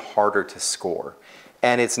simply harder to score.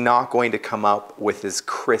 And it's not going to come up with as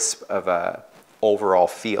crisp of a overall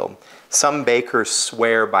feel. Some bakers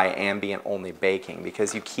swear by ambient only baking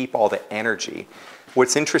because you keep all the energy.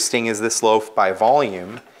 What's interesting is this loaf by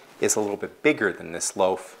volume is a little bit bigger than this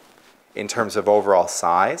loaf in terms of overall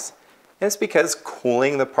size. And it's because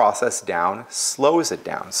cooling the process down slows it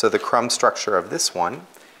down. So the crumb structure of this one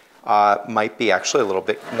might be actually a little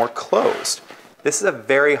bit more closed. This is a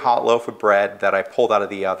very hot loaf of bread that I pulled out of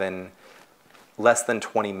the oven less than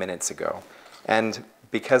 20 minutes ago. And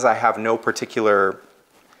because I have no particular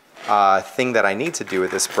thing that I need to do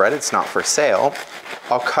with this bread, it's not for sale,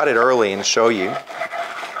 I'll cut it early and show you.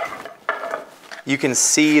 You can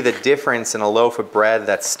see the difference in a loaf of bread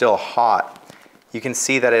that's still hot. You can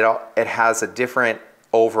see that it has a different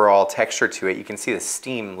overall texture to it. You can see the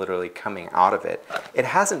steam literally coming out of it. It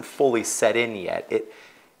hasn't fully set in yet. It,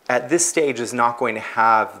 at this stage, is not going to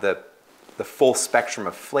have the full spectrum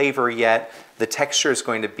of flavor yet. The texture is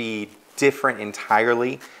going to be different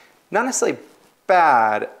entirely. Not necessarily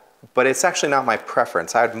bad, but it's actually not my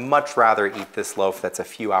preference. I'd much rather eat this loaf that's a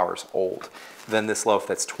few hours old than this loaf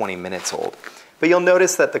that's 20 minutes old. But you'll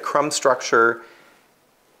notice that the crumb structure,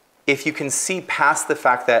 if you can see past the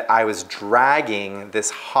fact that I was dragging this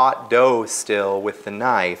hot dough still with the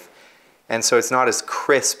knife, and so it's not as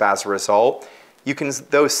crisp as a result, you can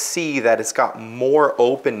though see that it's got more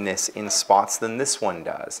openness in spots than this one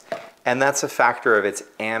does. And that's a factor of its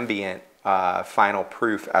ambient final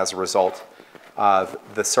proof as a result of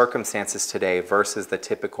the circumstances today versus the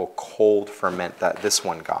typical cold ferment that this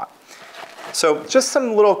one got. So just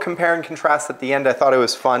some little compare and contrast at the end. I thought it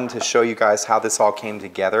was fun to show you guys how this all came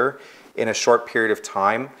together in a short period of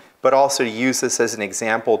time, but also to use this as an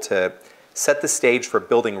example to set the stage for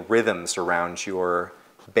building rhythms around your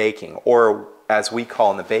baking, or as we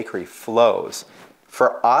call in the bakery, flows.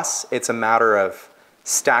 For us, it's a matter of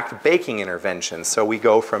stacked baking interventions. So we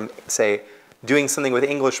go from, say, doing something with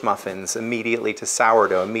English muffins immediately to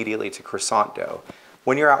sourdough, immediately to croissant dough.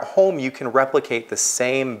 When you're at home, you can replicate the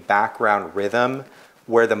same background rhythm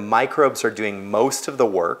where the microbes are doing most of the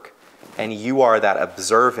work and you are that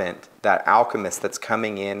observant, that alchemist that's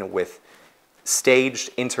coming in with staged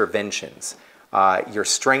interventions. You're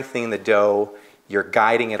strengthening the dough, you're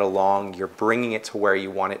guiding it along, you're bringing it to where you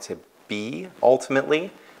want it to be ultimately,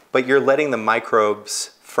 but you're letting the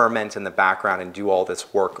microbes ferment in the background and do all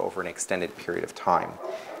this work over an extended period of time.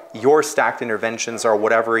 Your stacked interventions are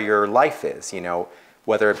whatever your life is, you know,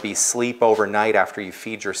 whether it be sleep overnight after you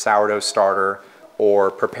feed your sourdough starter or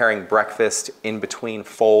preparing breakfast in between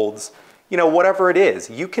folds, you know, whatever it is,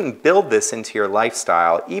 you can build this into your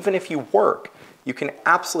lifestyle. Even if you work, you can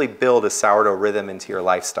absolutely build a sourdough rhythm into your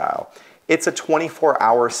lifestyle. It's a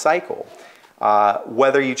 24-hour cycle.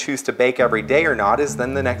 Whether you choose to bake every day or not is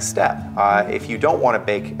then the next step. If you don't want to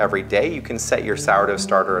bake every day, you can set your sourdough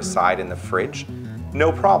starter aside in the fridge.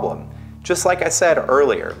 No problem. Just like I said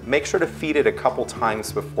earlier, make sure to feed it a couple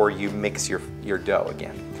times before you mix your dough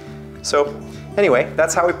again. So anyway,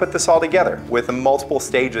 that's how we put this all together with the multiple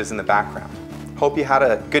stages in the background. Hope you had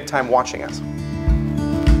a good time watching us.